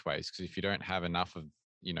both ways, because if you don't have enough of,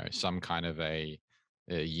 some kind of a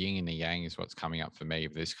yin and a yang is what's coming up for me,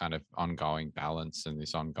 this kind of ongoing balance and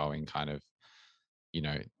this ongoing kind of,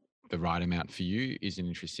 the right amount for you is an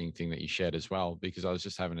interesting thing that you shared as well, because I was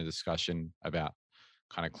just having a discussion about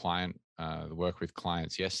kind of the work with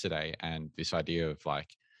clients yesterday, and this idea of like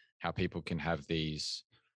how people can have these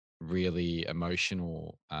really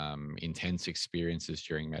emotional, intense experiences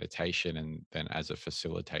during meditation. And then as a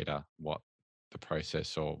facilitator, what the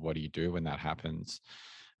process, or what do you do when that happens?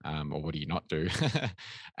 Or what do you not do?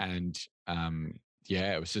 And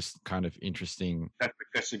yeah, it was just kind of interesting.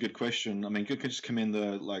 That's a good question. I mean, could just come in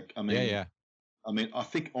the like. Yeah. I mean, I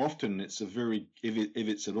think often it's if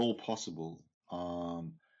it's at all possible,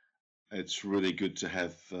 it's really good to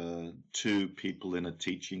have two people in a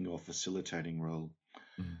teaching or facilitating role.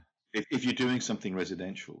 Mhm. If you're doing something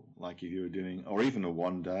residential, like if you're doing, or even a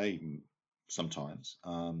one day, sometimes,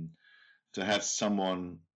 to have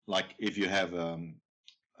someone, like if you have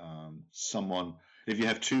someone, if you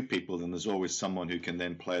have two people, then there's always someone who can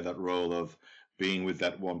then play that role of being with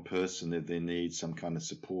that one person if they need some kind of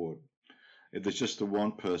support. If there's just the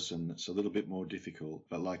one person, it's a little bit more difficult.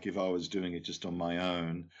 But like if I was doing it just on my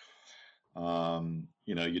own,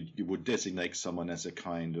 you would designate someone as a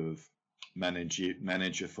kind of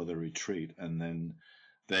manager for the retreat, and then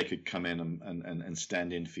they could come in and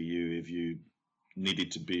stand in for you if you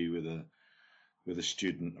needed to be with a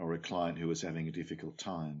student or a client who was having a difficult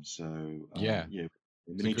time. So Yeah,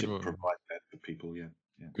 we need to provide that for people. Yeah.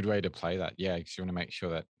 good way to play that. Yeah, because you want to make sure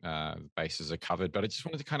that the bases are covered. But I just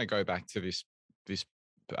wanted to kind of go back to this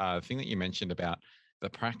thing that you mentioned about the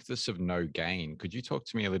practice of no gain. Could you talk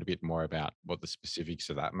to me a little bit more about what the specifics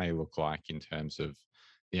of that may look like in terms of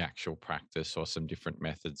the actual practice, or some different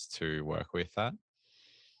methods to work with that?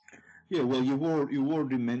 Yeah, well, you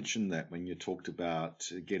already mentioned that when you talked about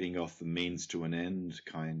getting off the means to an end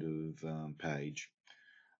kind of page.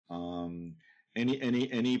 Um,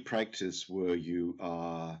 any practice where you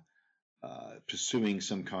are pursuing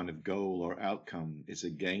some kind of goal or outcome is a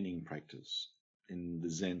gaining practice in the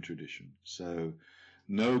Zen tradition. So,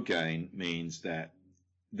 no gain means that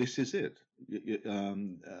this is it.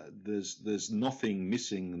 There's nothing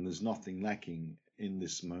missing and there's nothing lacking in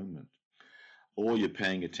this moment. All you're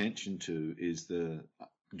paying attention to is the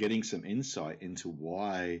getting some insight into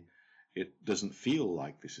why it doesn't feel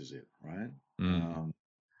like this is it, right?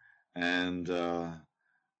 And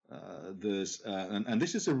there's and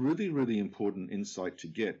this is a really, really important insight to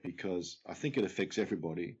get, because I think it affects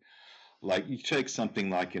everybody. Like you take something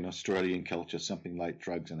like in Australian culture, something like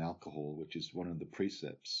drugs and alcohol, which is one of the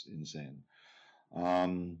precepts in Zen.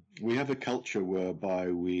 We have a culture whereby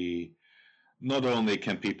we not only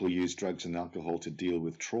can people use drugs and alcohol to deal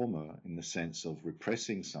with trauma in the sense of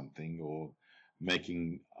repressing something or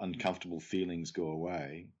making uncomfortable feelings go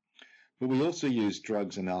away, but we also use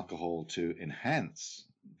drugs and alcohol to enhance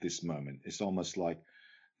this moment. It's almost like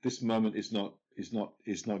this moment is not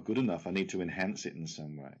good enough. I need to enhance it in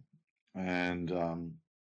some way. And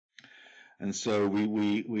so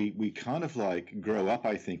we kind of like grow up,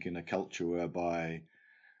 I think, in a culture whereby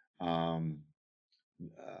um,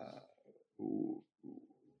 uh,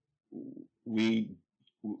 we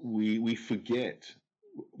forget,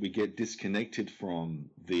 we get disconnected from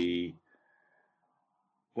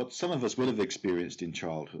what some of us would have experienced in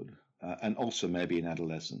childhood, and also maybe in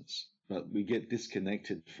adolescence, but we get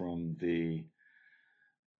disconnected from the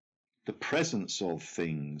presence of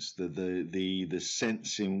things, the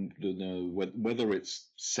sense in whether it's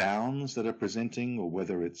sounds that are presenting, or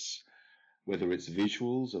whether it's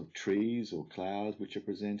visuals of trees or clouds which are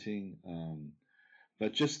presenting,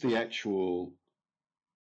 but just the actual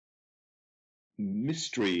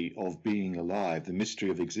mystery of being alive, the mystery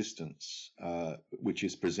of existence, which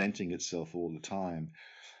is presenting itself all the time,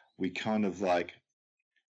 we kind of like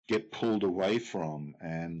get pulled away from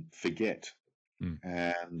and forget. Mm.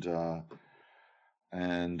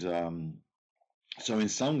 And so in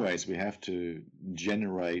some ways we have to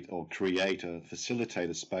generate or facilitate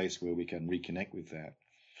a space where we can reconnect with that.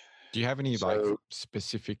 Do you have any like So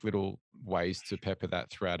specific little ways to pepper that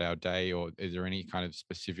throughout our day, or is there any kind of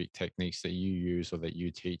specific techniques that you use or that you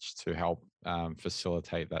teach to help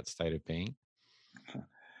facilitate that state of being?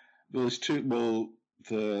 well,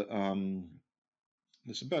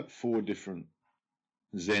 there's about 4 different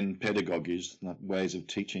Zen pedagogies, ways of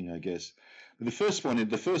teaching, I guess. But the first one,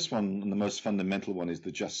 and the most fundamental one, is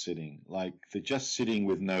the just sitting. Like the just sitting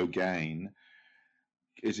with no gain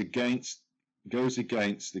goes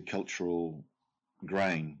against the cultural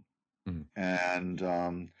grain, Mm. and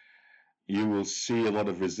you will see a lot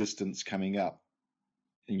of resistance coming up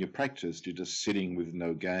in your practice. You're just sitting with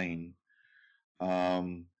no gain.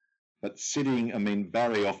 But sitting, I mean,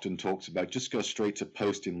 Barry often talks about just go straight to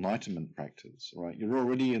post-enlightenment practice, right? You're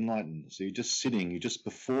already enlightened. So you're just sitting, you're just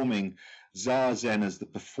performing. Zazen as the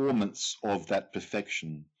performance of that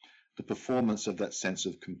perfection, the performance of that sense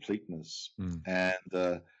of completeness,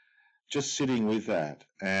 and just sitting with that.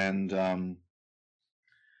 And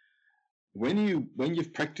when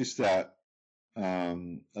you've practiced that a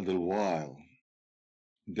little while,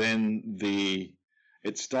 then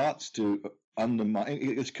it starts to undermine.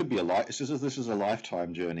 It could be this is a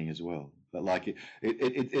lifetime journey as well. But like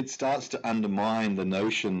it starts to undermine the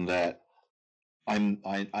notion that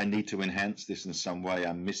I need to enhance this in some way.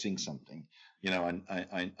 I'm missing something.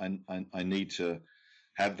 I need to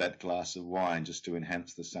have that glass of wine just to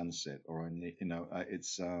enhance the sunset, or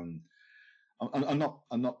it's. I'm not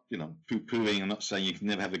poo-pooing. I'm not saying you can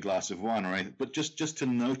never have a glass of wine or anything, but just to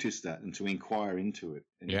notice that and to inquire into it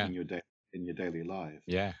in your daily life.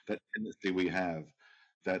 Yeah. That tendency we have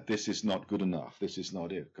that this is not good enough. This is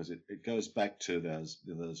not it, because it goes back to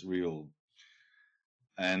there's real.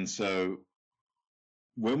 And so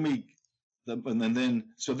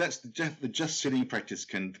so that's the just sitting practice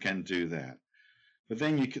can do that. But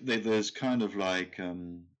then there's kind of like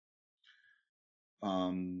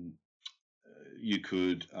you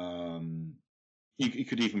could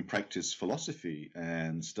even practice philosophy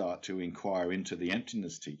and start to inquire into the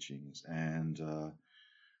emptiness teachings and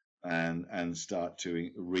start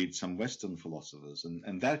to read some Western philosophers,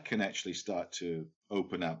 and that can actually start to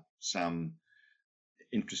open up some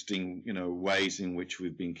interesting ways in which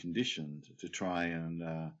we've been conditioned to try and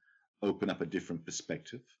open up a different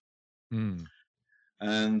perspective.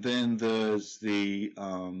 And then there's the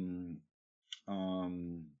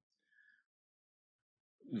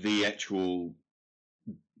actual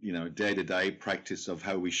day-to-day practice of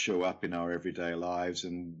how we show up in our everyday lives,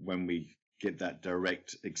 and when we get that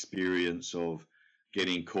direct experience of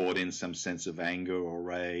getting caught in some sense of anger or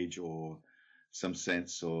rage or some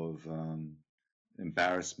sense of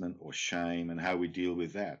embarrassment or shame, and how we deal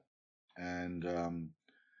with that. And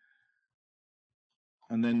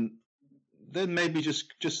then maybe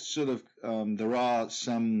just sort of there are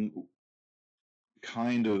some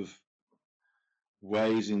kind of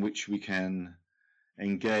ways in which we can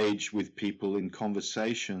engage with people in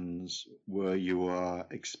conversations where you are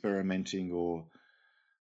experimenting or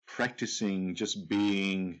practicing just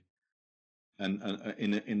being, and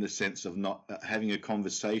in the sense of not having a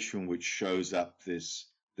conversation which shows up this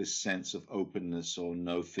sense of openness or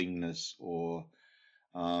no-thingness, or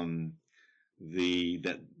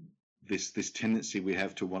this tendency we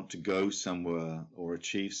have to want to go somewhere or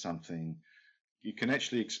achieve something. You can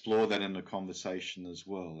actually explore that in a conversation as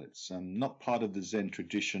well. It's not part of the Zen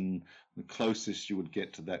tradition. The closest you would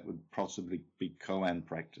get to that would possibly be koan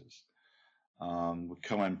practice.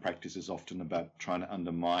 Koan practice is often about trying to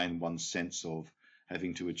undermine one's sense of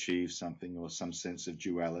having to achieve something, or some sense of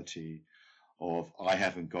duality, of I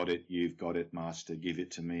haven't got it, you've got it, master, give it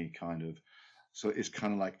to me, kind of. So it's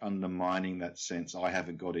kind of like undermining that sense, I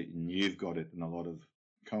haven't got it and you've got it, in a lot of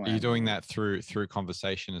koan. Are you doing that through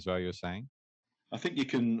conversation as well, you're saying? I think we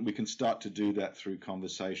can start to do that through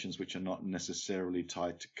conversations which are not necessarily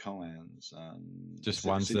tied to koans. Just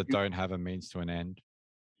ones that don't have a means to an end.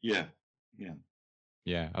 Yeah.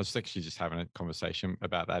 I was actually just having a conversation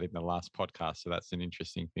about that in the last podcast, so that's an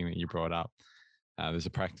interesting thing that you brought up. There's a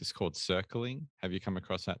practice called circling. Have you come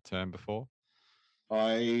across that term before?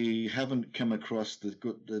 I haven't come across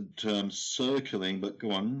the term circling, but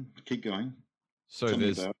go on, keep going. So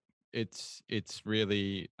it's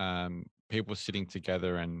really people sitting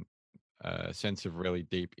together and a sense of really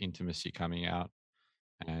deep intimacy coming out,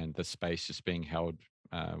 and the space just being held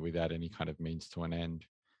without any kind of means to an end,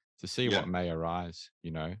 to see Yeah. what may arise,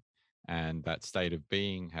 and that state of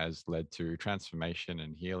being has led to transformation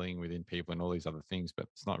and healing within people and all these other things, but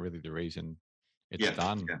it's not really the reason it's Yeah.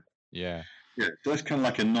 done. Yeah. Yeah. Yeah. So that's kind of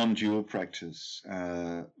like a non-dual practice,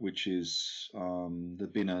 which is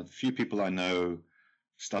there've been a few people I know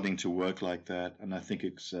starting to work like that, and I think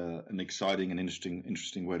it's an exciting and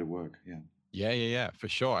interesting way to work. Yeah. Yeah, for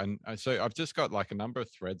sure. And so I've just got like a number of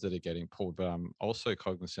threads that are getting pulled, but I'm also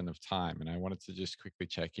cognizant of time. And I wanted to just quickly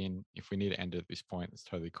check in. If we need to end at this point, it's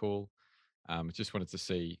totally cool. I just wanted to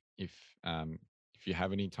see if you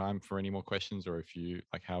have any time for any more questions, or if you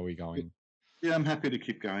like, how are we going? Yeah, I'm happy to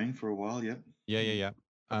keep going for a while. Yeah. Yeah.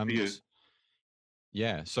 Up to you.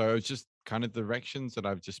 Yeah. So it's just kind of directions that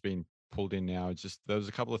I've just been pulled in now. Just there was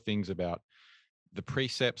a couple of things about the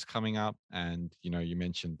precepts coming up, and you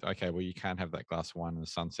mentioned, okay, well, you can't have that glass of wine in the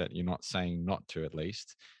sunset. You're not saying not to, at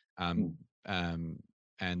least. um, Mm. um,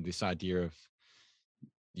 and this idea of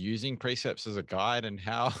using precepts as a guide, and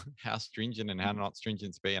how how stringent and how not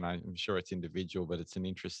stringent to be, and I'm sure it's individual, but it's an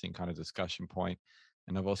interesting kind of discussion point.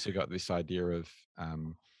 And I've also got this idea of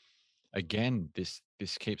again, this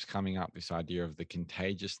keeps coming up, this idea of the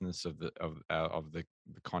contagiousness of the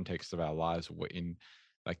context of our lives. In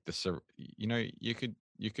like you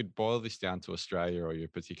could boil this down to Australia or your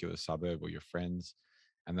particular suburb or your friends.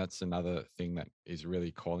 And that's another thing that is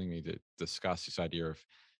really calling me to discuss this idea of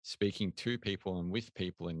speaking to people and with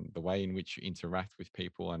people, and the way in which you interact with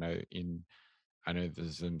people. I know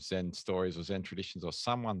there's some Zen stories or Zen traditions, or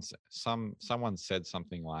someone said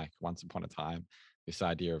something like, once upon a time, this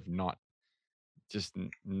idea of not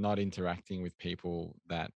interacting with people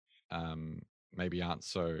that maybe aren't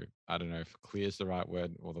so, I don't know if clear is the right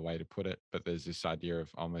word or the way to put it, but there's this idea of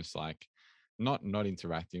almost like not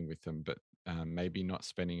interacting with them, but maybe not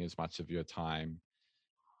spending as much of your time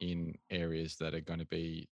in areas that are going to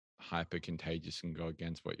be hyper contagious and go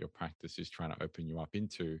against what your practice is trying to open you up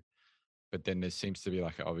into. But then there seems to be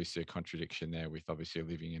like obviously a contradiction there with obviously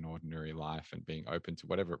living an ordinary life and being open to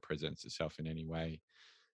whatever it presents itself in any way.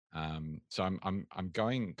 So I'm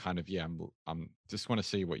going kind of, yeah, I'm just want to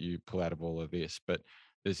see what you pull out of all of this. But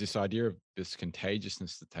there's this idea of this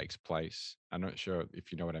contagiousness that takes place. I'm not sure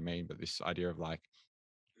if you know what I mean, but this idea of like,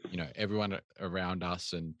 everyone around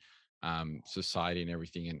us, and society and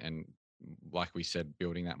everything, and like we said,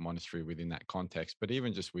 building that monastery within that context, but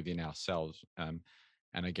even just within ourselves. And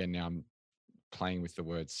again, now I'm playing with the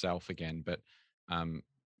word self again, but um,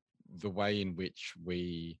 the way in which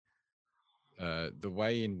the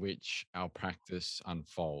way in which our practice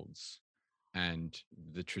unfolds, and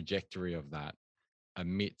the trajectory of that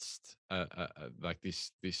amidst like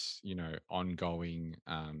this ongoing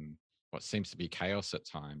what seems to be chaos at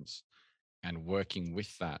times, and working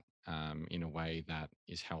with that in a way that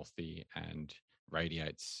is healthy and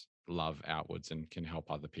radiates love outwards and can help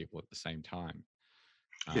other people at the same time.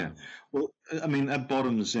 Yeah. um, Well, I mean, at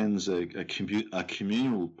bottom, Zen's a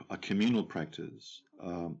communal practice,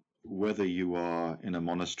 whether you are in a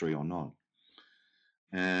monastery or not.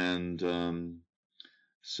 And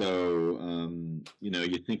so,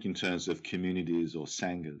 you think in terms of communities or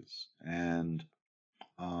sanghas, and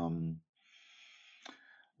um,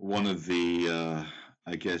 one of the,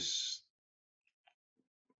 I guess,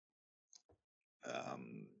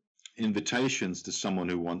 um, invitations to someone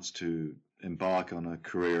who wants to embark on a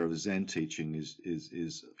career of Zen teaching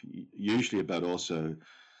is usually about also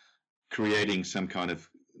creating some kind of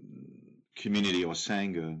community or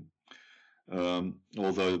sangha.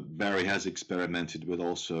 Although Barry has experimented with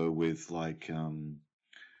like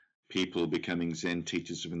people becoming Zen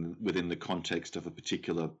teachers within the context of a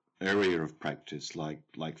particular area of practice,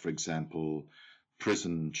 like for example,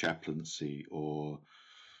 prison chaplaincy or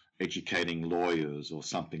educating lawyers or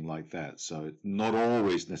something like that. So it's not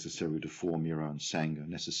always necessary to form your own sangha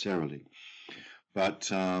necessarily,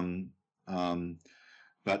 but um,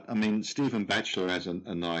 but I mean, Stephen Batchelor has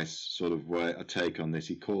a nice sort of a take on this.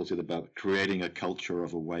 He calls it about creating a culture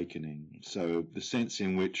of awakening. So the sense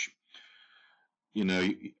in which, you know,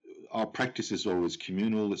 our practice is always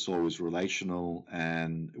communal, it's always relational,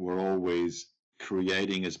 and we're always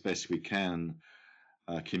creating as best we can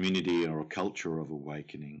a community or a culture of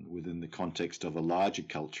awakening within the context of a larger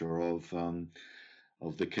culture of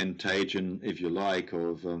the contagion, if you like,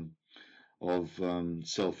 of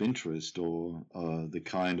self-interest, or the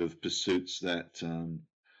kind of pursuits that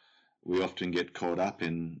we often get caught up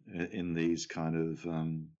in these kind of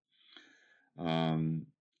um,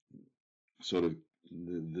 sort of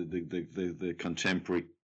the contemporary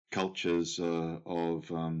cultures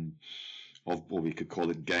of or we could call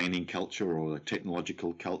it gaining culture, or a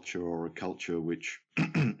technological culture, or a culture which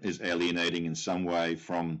is alienating in some way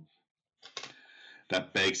from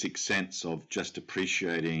that basic sense of just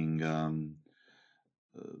appreciating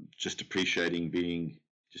being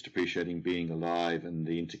alive, and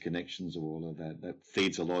the interconnections of all of that. That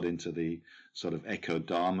feeds a lot into the sort of eco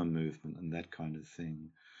dharma movement and that kind of thing.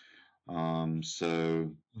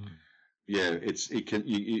 Yeah, it's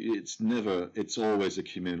always a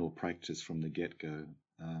communal practice from the get-go,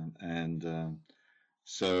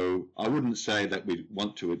 so I wouldn't say that we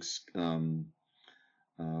want to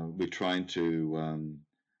we're trying to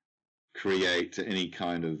create any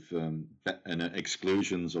kind of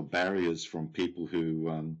exclusions or barriers from people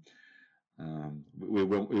who I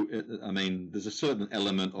mean, there's a certain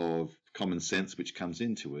element of common sense which comes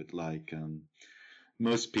into it, like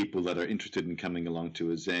most people that are interested in coming along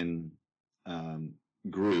to a Zen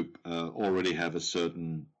group already have a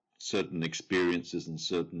certain experiences and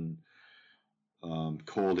certain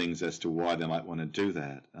callings as to why they might want to do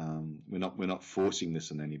that. We're not forcing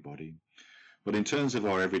this on anybody, but in terms of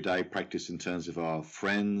our everyday practice, in terms of our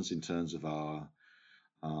friends, in terms of our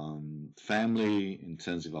family, in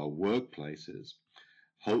terms of our workplaces,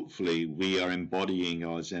 hopefully we are embodying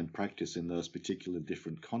our Zen practice in those particular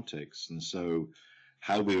different contexts, and so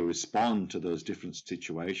how we respond to those different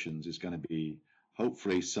situations is going to be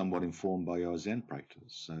hopefully somewhat informed by our Zen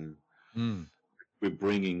practice. So we're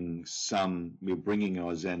bringing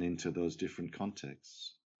our Zen into those different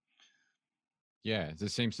contexts. Yeah, there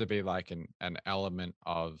seems to be like an element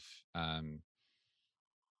of I'm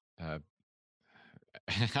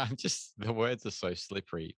just, the words are so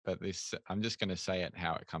slippery, but this, I'm just going to say it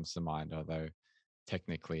how it comes to mind, although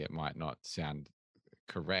technically it might not sound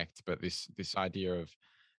correct. But this idea of,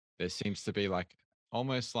 there seems to be like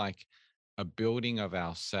almost like a building of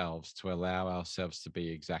ourselves to allow ourselves to be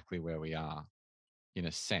exactly where we are, in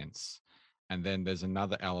a sense. And then there's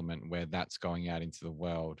another element where that's going out into the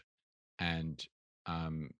world, and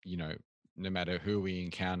no matter who we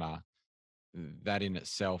encounter, that in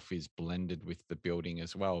itself is blended with the building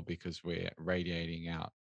as well, because we're radiating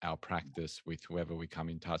out our practice with whoever we come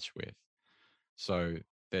in touch with. So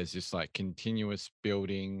there's this like continuous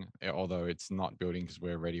building, although it's not building because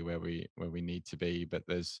we're already where we need to be, but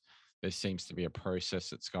there seems to be a process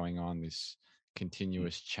that's going on, this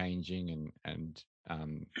continuous changing. And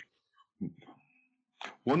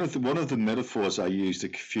one of the metaphors I used a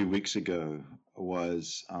few weeks ago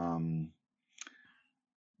was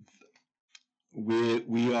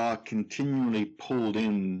we are continually pulled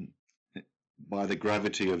in by the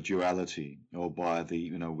gravity of duality, or by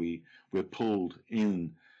the we're pulled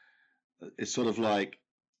in. It's sort of like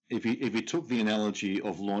if you took the analogy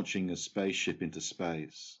of launching a spaceship into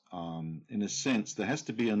space, in a sense, there has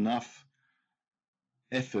to be enough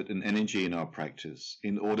effort and energy in our practice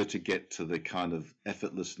in order to get to the kind of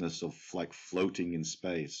effortlessness of like floating in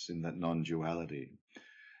space in that non-duality.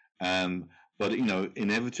 But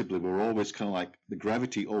inevitably, we're always kind of like, the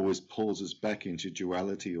gravity always pulls us back into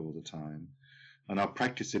duality all the time, and our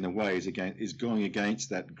practice, in a way, is going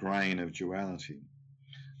against that grain of duality,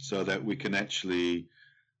 so that we can actually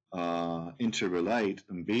interrelate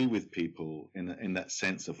and be with people in that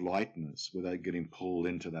sense of lightness without getting pulled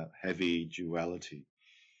into that heavy duality.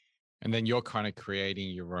 And then you're kind of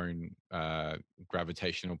creating your own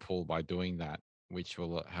gravitational pull by doing that, which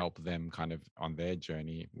will help them kind of on their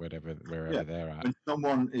journey, wherever they're at. When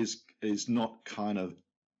someone is not kind of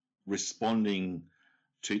responding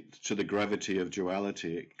to the gravity of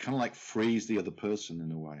duality, it kind of like frees the other person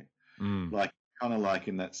in a way. Like, kind of like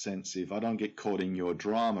in that sense, if I don't get caught in your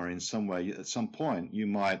drama in some way, at some point you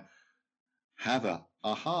might have a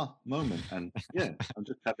aha moment, and yeah, I'm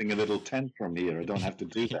just having a little tantrum here. I don't have to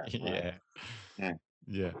do that. Right?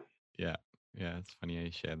 Yeah. It's funny how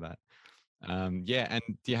you share that. Yeah, and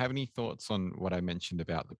do you have any thoughts on what I mentioned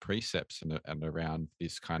about the precepts and around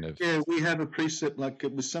this kind of? Yeah, we have a precept, like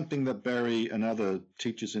it was something that Barry and other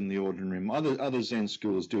teachers in the ordinary, other Zen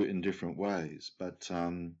schools do it in different ways, but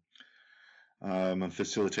I'm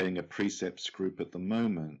facilitating a precepts group at the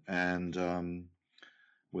moment, and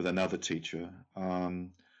with another teacher.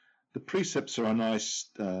 The precepts are a nice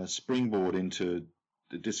springboard into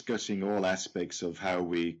discussing all aspects of how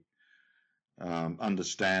we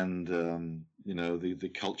understand, the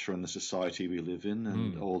culture and the society we live in,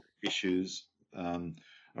 and all issues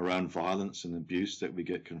around violence and abuse that we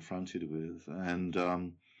get confronted with. And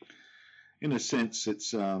in a sense,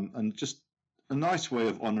 it's and just a nice way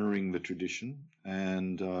of honoring the tradition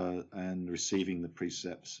and receiving the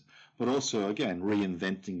precepts, but also, again,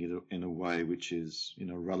 reinventing it in a way which is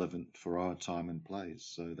relevant for our time and place,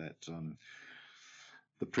 so that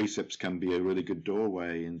the precepts can be a really good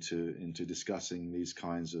doorway into discussing these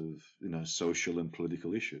kinds of social and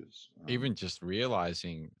political issues. Even just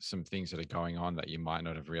realizing some things that are going on that you might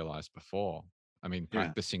not have realized before. I mean, Yeah,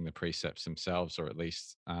 practicing the precepts themselves, or at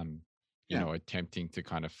least, yeah, attempting to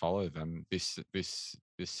kind of follow them. This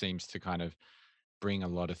seems to kind of bring a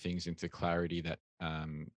lot of things into clarity that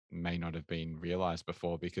may not have been realized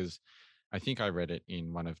before. Because I think I read it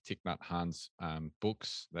in one of Thich Nhat Hanh's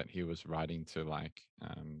books that he was writing to, like,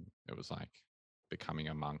 it was like becoming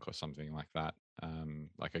a monk or something like that,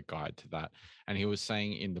 like a guide to that. And he was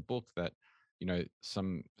saying in the book that,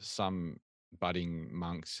 some budding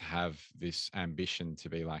monks have this ambition to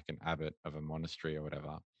be like an abbot of a monastery or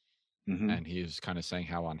whatever. hmm And he was kind of saying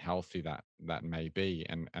how unhealthy that may be,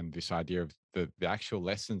 and this idea of the actual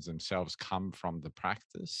lessons themselves come from the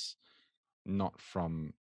practice, not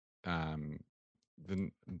from um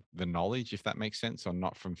the the knowledge, if that makes sense, or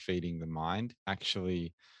not from feeding the mind,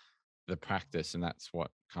 actually the practice. And that's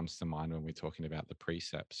what comes to mind when we're talking about the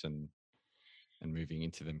precepts, and moving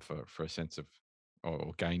into them for a sense of,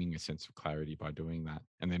 or gaining a sense of clarity by doing that.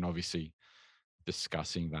 And then obviously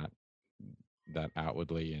discussing that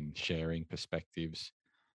outwardly and sharing perspectives.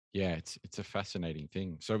 Yeah, it's a fascinating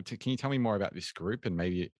thing. So, can you tell me more about this group, and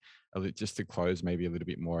maybe just to close, maybe a little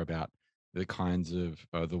bit more about the kinds of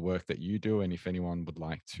the work that you do, and if anyone would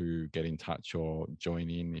like to get in touch or join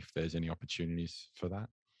in, if there's any opportunities for that?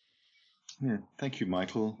 yeah. Thank you,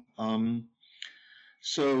 Michael.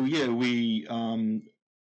 So yeah, we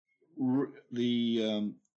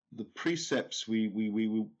the precepts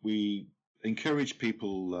we encourage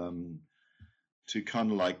people to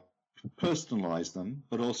kind of like personalize them,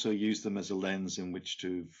 but also use them as a lens in which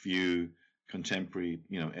to view contemporary,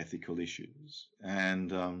 ethical issues.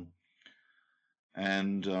 And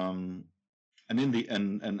in the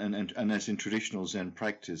and as in traditional Zen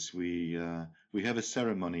practice, we have a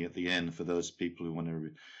ceremony at the end for those people who want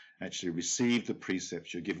to actually receive the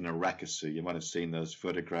precepts. You're given a rakusu. You might have seen those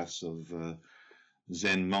photographs of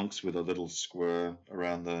Zen monks with a little square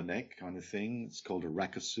around their neck, kind of thing. It's called a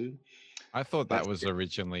rakusu. I thought that That's was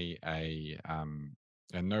originally and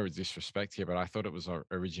no disrespect here, but I thought it was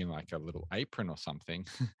originally like a little apron or something.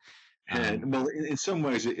 yeah. um, Well, in some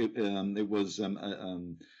ways, it was a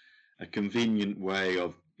convenient way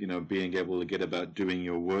of being able to get about doing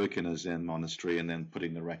your work in a Zen monastery and then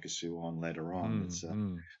putting the rakusu on later on. mm,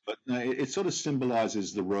 mm. But it sort of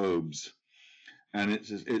symbolizes the robes, and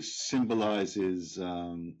it symbolizes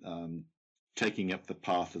taking up the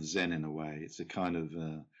path of Zen in a way. It's a kind of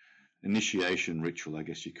initiation ritual, I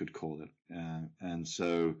guess you could call it. And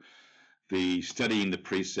so the studying the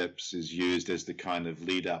precepts is used as the kind of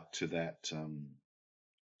lead up to that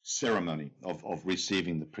ceremony of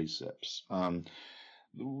receiving the precepts.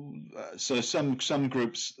 So some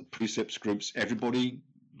groups, precepts groups, everybody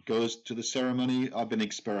goes to the ceremony. I've been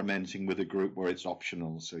experimenting with a group where it's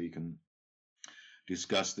optional, so you can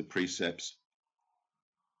discuss the precepts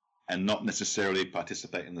and not necessarily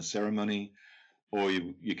participate in the ceremony, or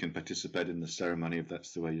you can participate in the ceremony if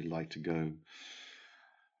that's the way you'd like to go.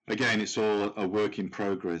 Again, it's all a work in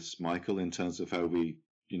progress, Michael, in terms of how we,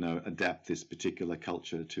 adapt this particular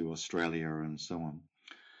culture to Australia and so on.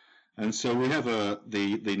 And so we have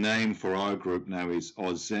the name for our group now is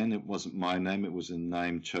Oz Zen. It wasn't my name; it was a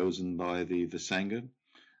name chosen by the Sangha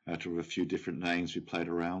out of a few different names we played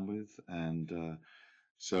around with. And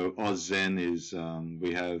so Oz Zen is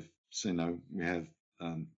we have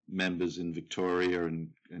members in Victoria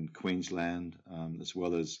and Queensland as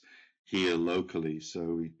well as here locally.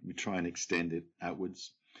 So we try and extend it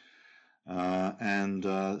outwards.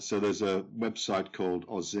 So there's a website called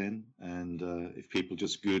Ozzen, and if people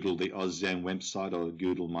just Google the Ozzen website or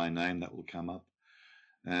Google my name, that will come up.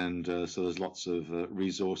 And so there's lots of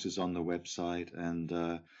resources on the website. And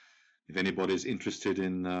if anybody's interested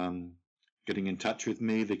in getting in touch with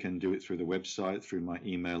me, they can do it through the website, through my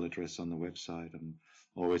email address on the website. I'm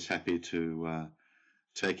always happy to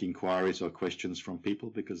take inquiries or questions from people,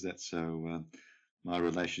 because that's how my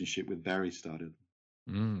relationship with Barry started.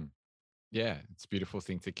 Mm. Yeah, it's a beautiful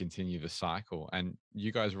thing to continue the cycle. And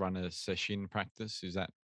you guys run a session practice, is that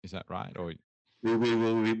right? Or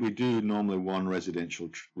We do normally one residential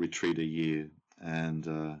retreat a year, and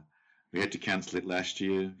we had to cancel it last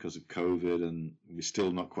year because of COVID, and we're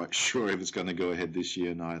still not quite sure if it's going to go ahead this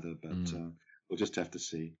year neither. But we'll just have to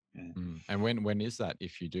see. Yeah. And when is that,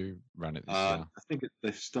 if you do run it this year? I think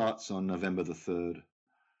it starts on November the 3rd.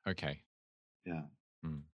 Okay. Yeah.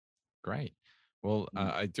 Mm. Great. Well,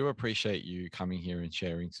 I do appreciate you coming here and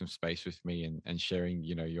sharing some space with me, and sharing,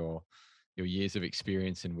 your your years of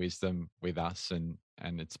experience and wisdom with us, and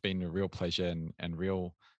it's been a real pleasure and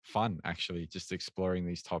real fun, actually, just exploring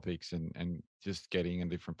these topics and just getting a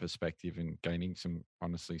different perspective and gaining some,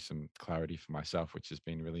 honestly, some clarity for myself, which has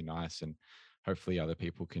been really nice. And hopefully other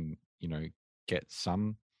people can, get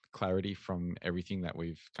some clarity from everything that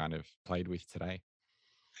we've kind of played with today.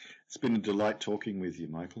 It's been a delight talking with you,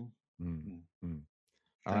 Michael. Mm, Mm. mm.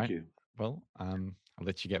 All Thank right. you. Well, I'll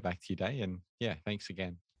let you get back to your day, and yeah, thanks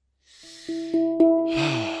again.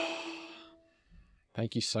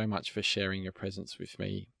 Thank you so much for sharing your presence with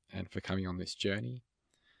me and for coming on this journey.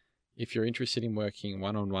 If you're interested in working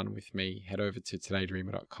one-on-one with me, head over to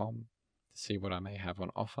todaydreamer.com to see what I may have on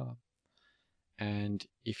offer. And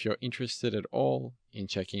if you're interested at all in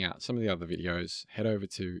checking out some of the other videos, head over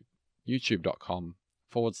to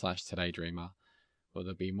youtube.com/todaydreamer, where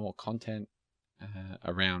there'll be more content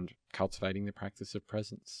around cultivating the practice of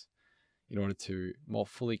presence in order to more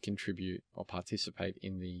fully contribute or participate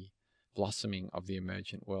in the blossoming of the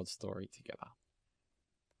emergent world story together.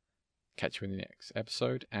 Catch you in the next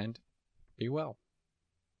episode, and be well.